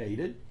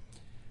agitated.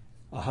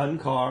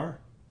 Ahankar.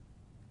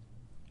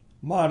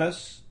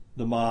 Manas,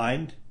 the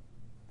mind,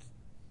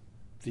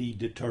 the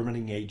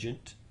determining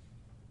agent,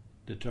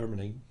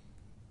 determining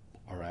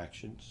our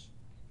actions,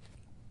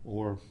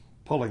 or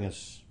pulling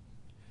us.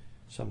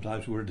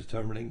 Sometimes we're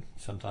determining,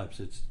 sometimes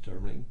it's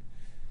determining.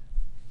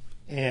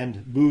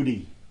 And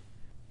buddhi,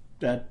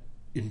 that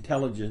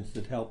intelligence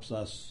that helps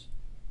us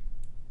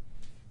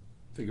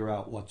figure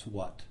out what's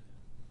what.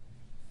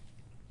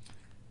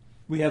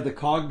 We have the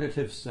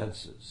cognitive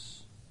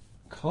senses,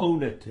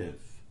 conative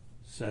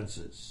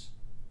senses,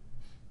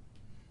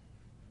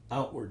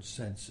 outward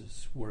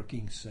senses,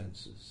 working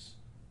senses,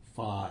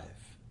 5.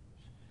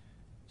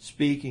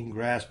 Speaking,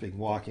 grasping,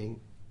 walking,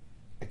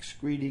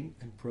 excreting,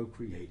 and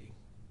procreating.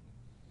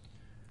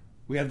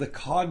 We have the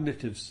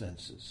cognitive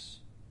senses,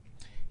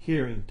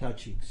 hearing,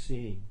 touching,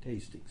 seeing,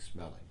 tasting,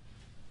 smelling.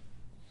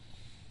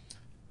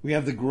 We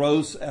have the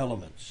gross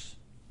elements,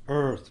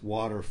 earth,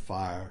 water,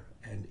 fire,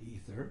 and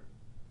ether,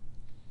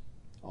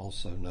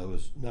 also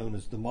known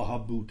as the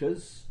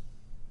Mahabhutas.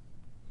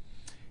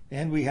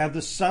 And we have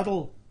the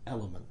subtle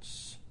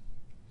elements,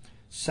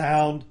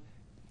 sound,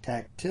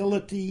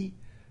 tactility,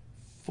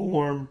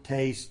 form,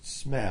 taste,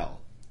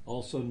 smell,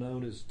 also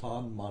known as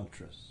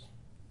Tanmatras.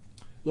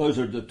 Those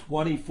are the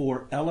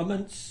 24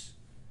 elements.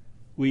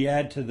 We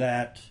add to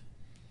that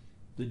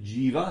the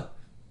jiva.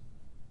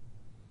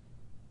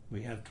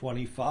 We have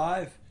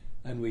 25,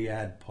 and we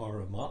add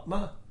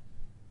Paramatma,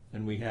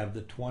 and we have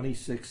the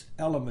 26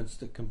 elements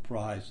that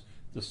comprise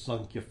the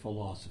Sankhya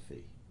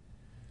philosophy.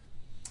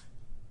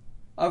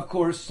 Of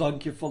course,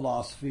 Sankhya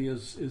philosophy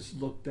is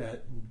looked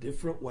at in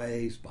different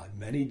ways by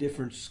many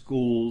different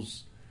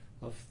schools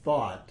of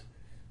thought.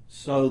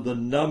 So the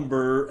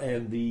number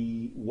and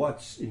the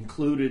what's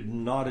included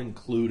and not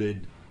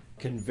included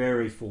can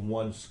vary from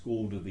one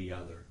school to the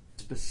other.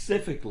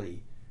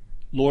 Specifically,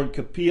 Lord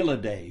Kapila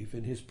Dev,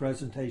 in his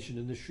presentation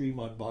in the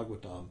Srimad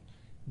Bhagavatam,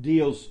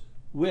 deals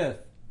with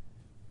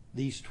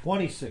these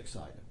 26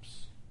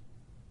 items.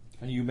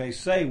 And you may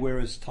say, where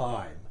is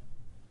time?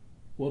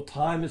 Well,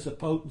 time is a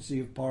potency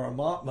of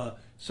Paramatma,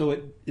 so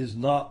it is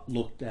not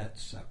looked at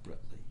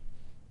separately.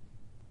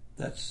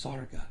 That's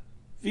Sarga.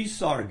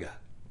 Visarga.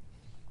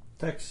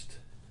 Text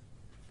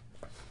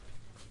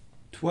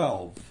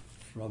 12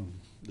 from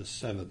the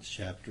 7th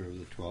chapter of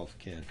the 12th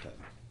canto.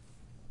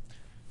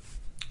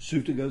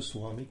 Sutta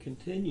Goswami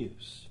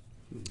continues.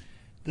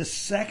 The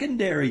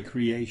secondary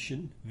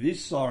creation,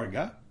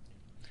 Visarga,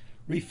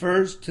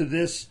 refers to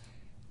this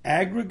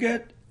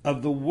aggregate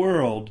of the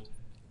world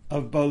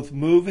of both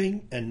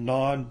moving and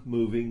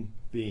non-moving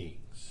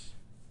beings.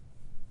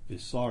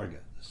 Visarga,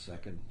 the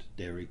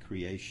secondary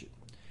creation,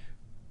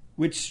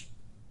 which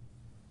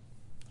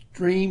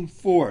stream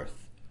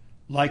forth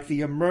like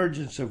the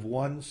emergence of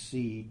one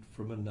seed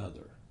from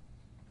another.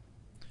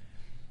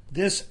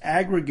 This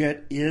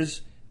aggregate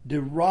is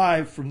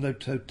derived from the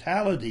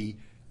totality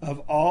of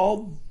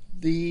all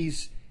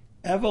these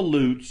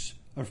evolutes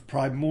of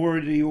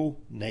primordial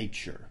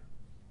nature,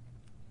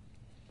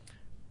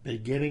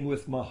 beginning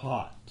with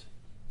Mahat,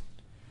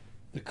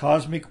 the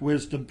cosmic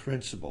wisdom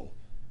principle,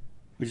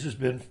 which has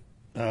been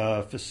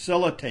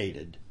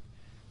facilitated,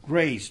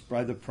 graced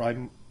by the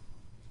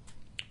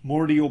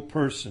primordial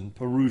person,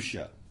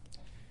 Purusha,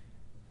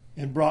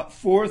 and brought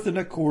forth in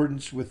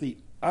accordance with the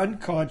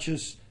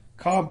unconscious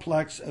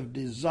complex of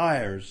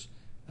desires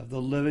of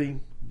the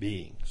living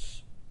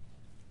beings.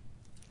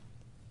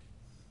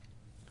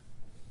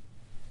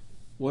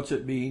 What's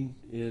it mean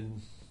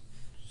in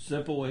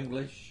simple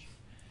English,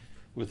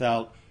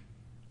 without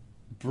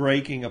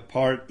breaking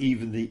apart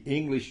even the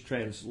English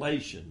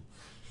translation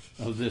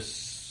of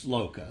this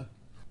sloka?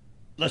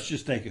 Let's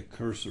just take a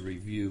cursory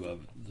view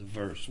of the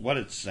verse, what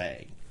it's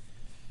saying.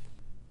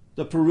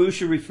 The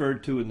Purusha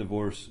referred to in the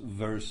verse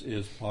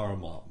is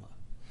Paramatma.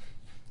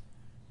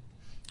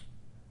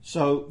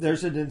 So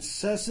there's an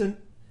incessant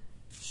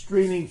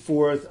streaming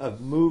forth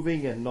of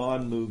moving and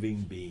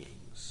non-moving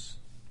beings.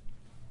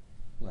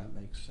 Well, that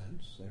makes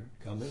sense. They're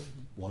coming,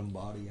 one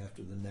body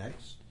after the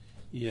next,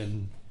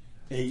 in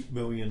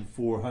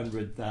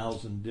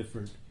 8,400,000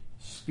 different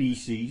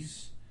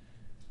species,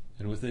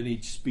 and within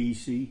each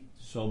species,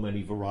 so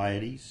many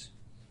varieties.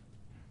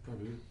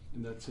 Probably,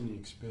 and that's in the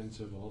expense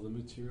of all the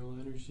material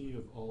energy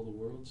of all the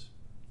worlds,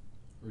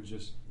 or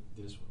just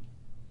this one?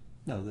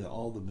 No,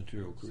 all the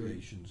material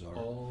creations are.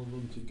 All of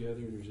them together,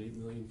 and there's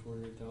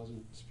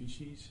 8,400,000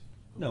 species.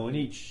 No, in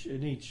each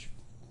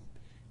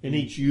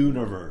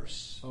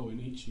universe. Oh, in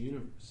each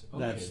universe. Okay,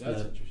 That's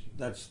interesting.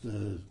 That's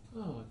the.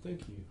 Oh,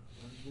 thank you.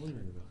 I was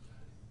wondering about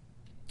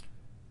that.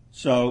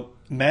 So,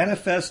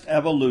 manifest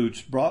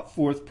evolutes brought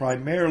forth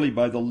primarily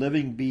by the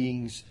living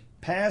beings'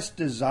 past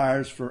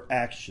desires for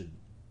action.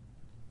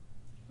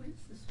 What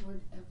is this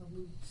word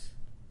evolutes?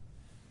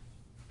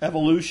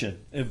 Evolution,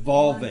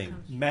 evolving,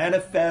 Comes from-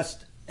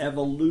 manifest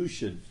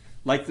evolution.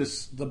 Like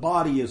this, the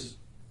body is,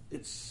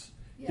 it's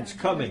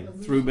coming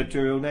evolution. through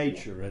material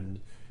nature, and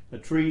a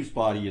tree's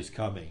body is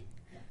coming.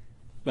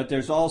 But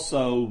there's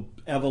also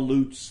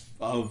evolutes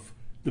of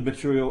the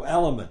material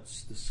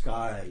elements, the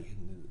sky,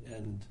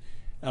 and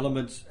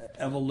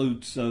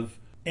evolutes of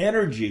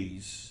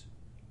energies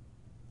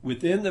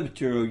within the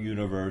material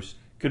universe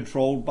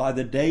controlled by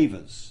the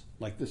devas.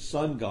 Like the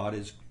sun god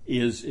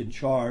is in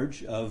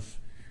charge of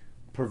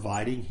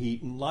providing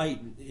heat and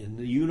light in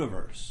the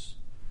universe.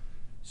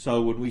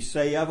 So when we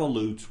say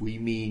evolutes, we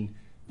mean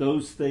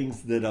those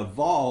things that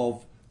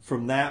evolve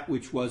from that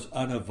which was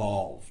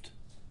unevolved.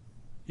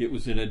 It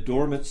was in a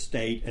dormant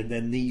state, and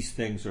then these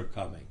things are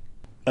coming.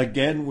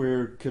 Again,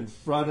 we're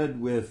confronted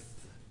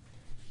with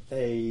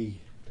a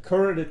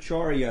current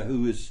acharya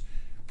who is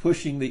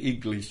pushing the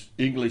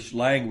English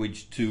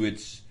language to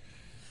its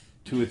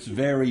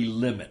very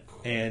limit.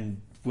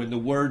 And when the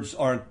words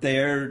aren't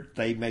there,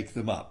 they make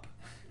them up.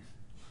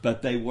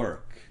 But they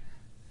work.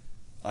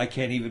 I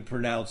can't even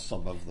pronounce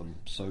some of them,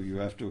 so you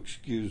have to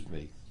excuse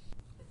me.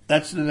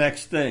 That's the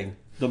next thing.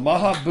 The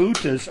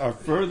Mahabhutas are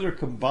further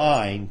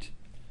combined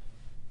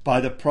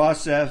by the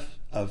process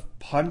of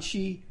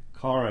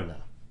Panchikarana,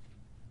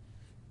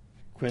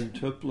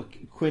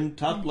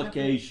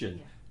 quintuplication,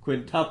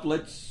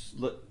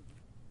 quintuplets.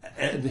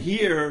 And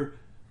here,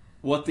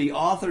 what the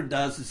author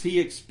does is he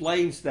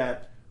explains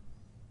that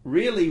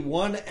really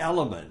one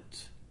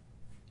element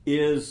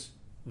is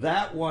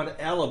that one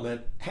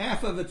element,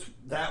 half of it's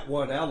that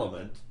one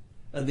element,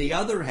 and the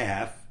other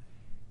half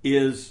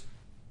is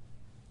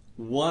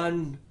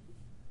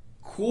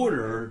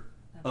 1/4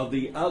 of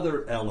the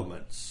other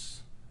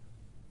elements.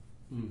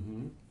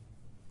 Mm-hmm.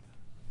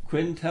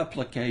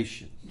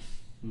 Quintuplication.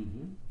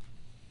 Mm-hmm.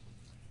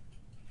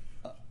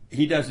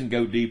 He doesn't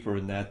go deeper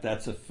in that.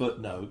 That's a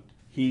footnote.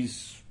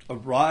 He's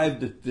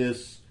arrived at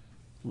this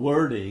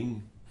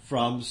wording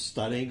from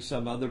studying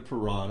some other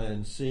Purana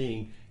and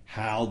seeing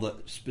how the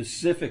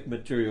specific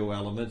material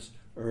elements,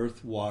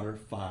 earth, water,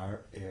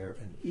 fire, air,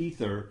 and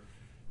ether,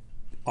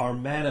 are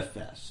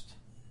manifest.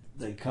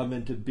 They come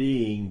into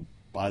being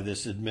by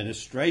this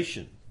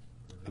administration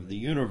of the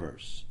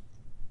universe.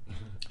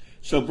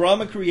 So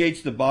Brahma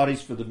creates the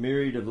bodies for the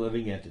myriad of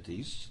living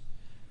entities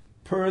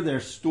per their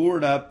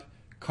stored up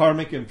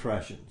karmic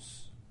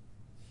impressions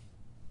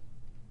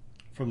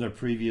from their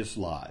previous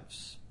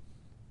lives.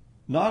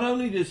 Not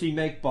only does he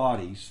make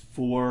bodies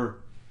for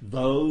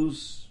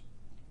those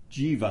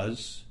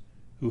jivas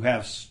who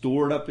have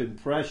stored up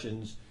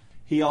impressions,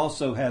 he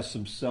also has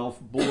some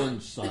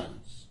self-born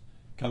sons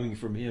coming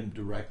from him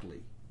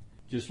directly,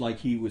 just like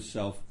he was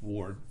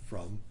self-born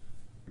from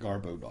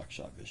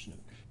Garbhodaksha Vishnu.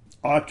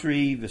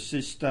 Atri,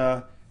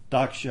 Vasista,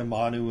 Daksha,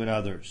 Manu, and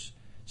others.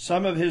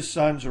 Some of his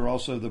sons are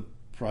also the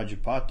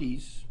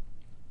Prajapatis,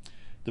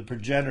 the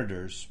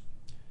progenitors,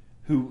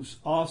 whose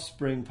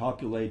offspring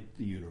populate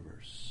the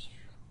universe.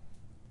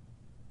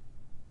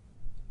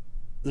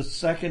 The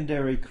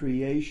secondary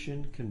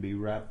creation can be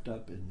wrapped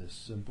up in this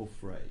simple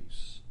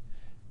phrase.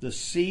 The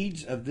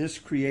seeds of this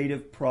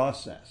creative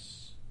process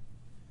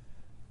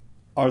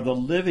are the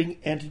living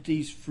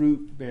entity's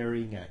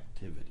fruit-bearing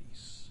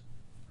activities.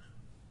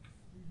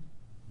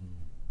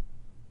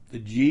 The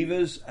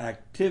jiva's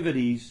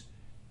activities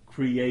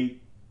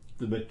create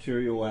the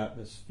material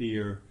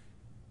atmosphere.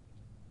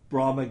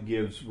 Brahma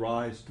gives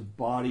rise to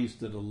bodies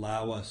that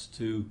allow us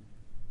to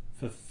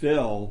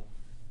fulfill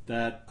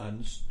that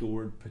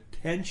unstored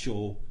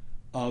potential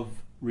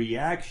of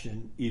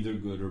reaction, either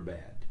good or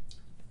bad.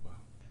 Wow.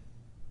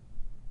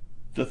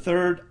 The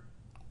third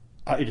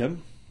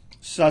item,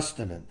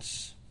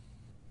 sustenance.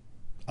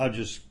 I'll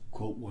just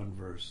quote one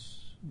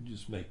verse.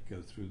 Just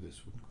go through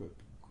this one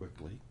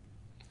quickly.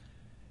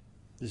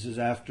 This is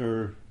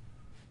after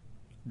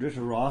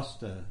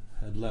Dhritarashtra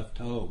had left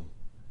home,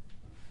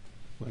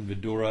 when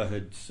Vidura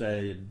had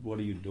said, "What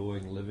are you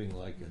doing, living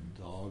like a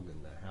dog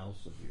in the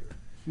house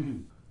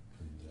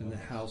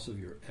of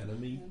your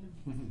enemy?"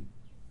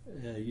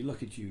 You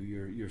look at you;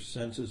 your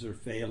senses are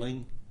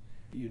failing.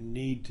 You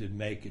need to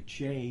make a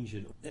change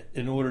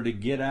in order to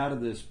get out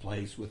of this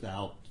place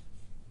without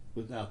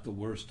the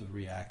worst of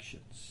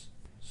reactions.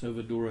 So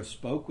Vidura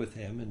spoke with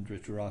him, and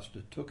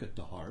Dhritarashtra took it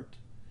to heart,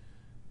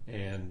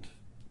 and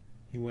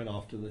he went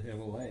off to the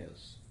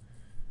Himalayas.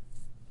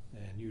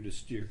 And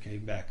Yudhisthira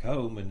came back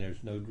home, and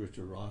there's no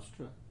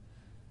Dhritarashtra.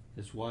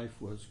 His wife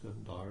was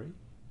Gandhari,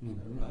 is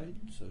that right?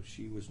 So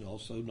she was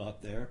also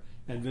not there.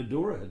 And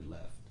Vidura had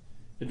left.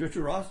 And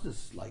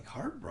Dhritarashtra's like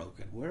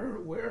heartbroken.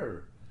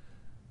 Where?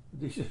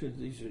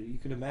 These are, you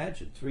can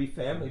imagine, 3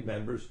 family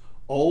members,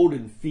 old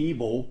and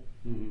feeble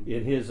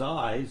in his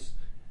eyes,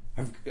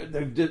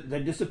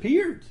 they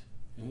disappeared.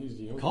 And he's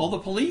the only Call the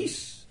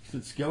police.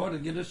 Let's go out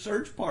and get a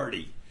search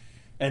party.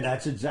 And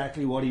that's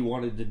exactly what he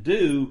wanted to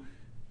do.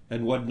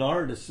 And what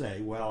Narada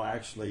say? Well,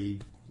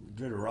 actually,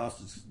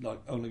 Dhritarashtra's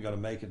not only going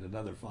to make it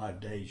another 5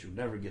 days. You'll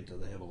never get to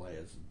the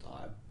Himalayas in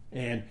time.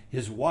 And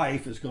his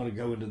wife is going to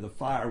go into the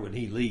fire when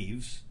he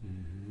leaves.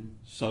 Mm-hmm.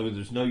 So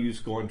there's no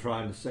use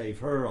trying to save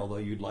her, although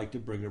you'd like to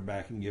bring her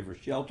back and give her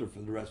shelter for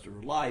the rest of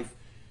her life.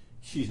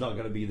 She's not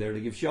going to be there to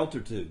give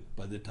shelter to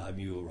by the time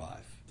you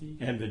arrive.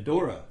 And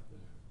Vidura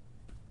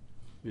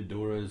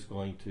is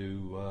going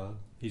to...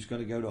 he's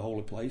going to go to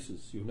holy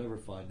places. You'll never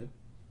find him.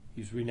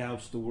 He's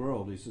renounced the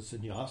world. He's a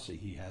sannyasi.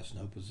 He has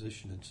no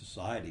position in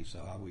society.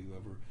 So how will you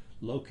ever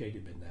locate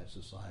him in that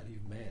society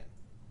of man?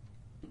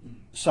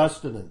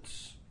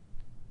 Sustenance.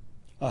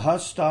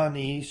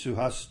 Ahastani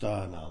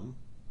suhastanam.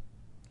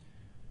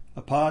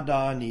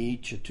 Apadani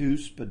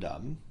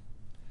chatuspadam.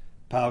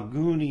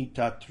 Palguni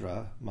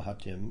tatra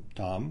mahatim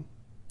tam.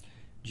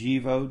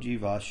 Jivo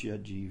jivasya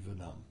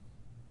jivanam.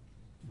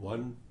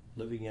 One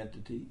living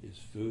entity is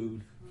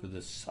food for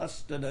the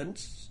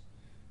sustenance,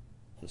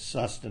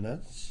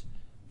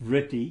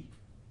 vritti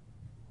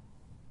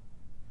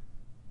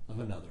of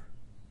another.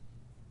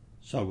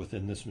 So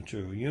within this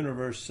material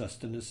universe,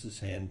 sustenance is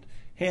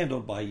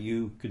handled by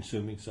you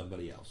consuming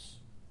somebody else,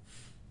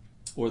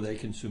 or they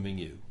consuming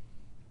you.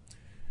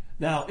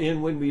 Now,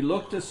 when we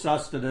look to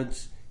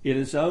sustenance, it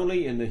is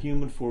only in the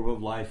human form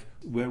of life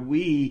where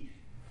we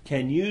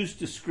can use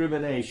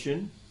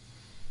discrimination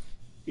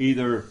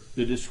either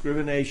the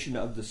discrimination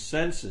of the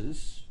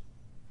senses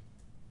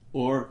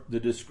or the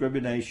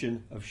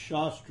discrimination of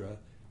Shastra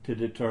to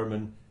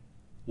determine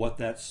what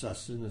that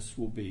sustenance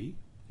will be.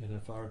 And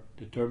if our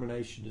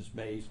determination is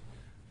made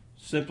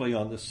simply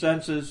on the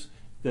senses,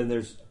 then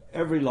there's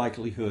every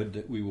likelihood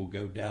that we will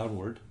go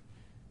downward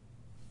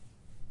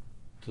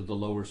to the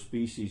lower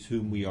species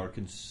whom we are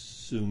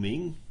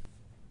consuming.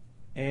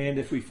 And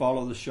if we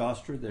follow the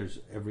Shastra, there's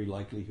every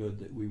likelihood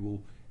that we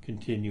will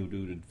continue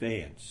to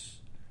advance.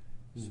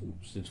 So,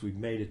 since we've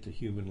made it to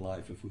human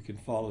life, if we can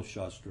follow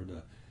Shastra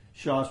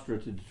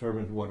to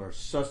determine what our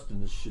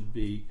sustenance should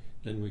be,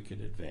 then we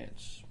can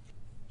advance.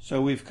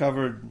 So we've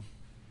covered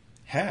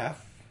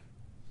half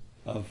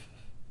of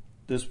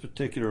this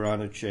particular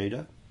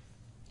Anucheta,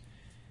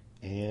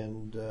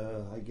 and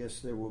I guess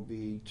there will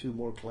be 2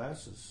 more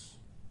classes.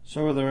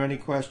 So are there any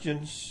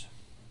questions?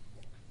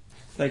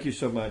 Thank you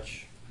so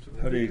much.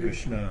 Hare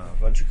Krishna,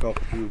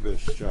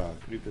 Vanchakalpatubhascha,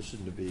 Kripa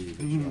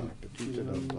Sindhubhya, Patitanam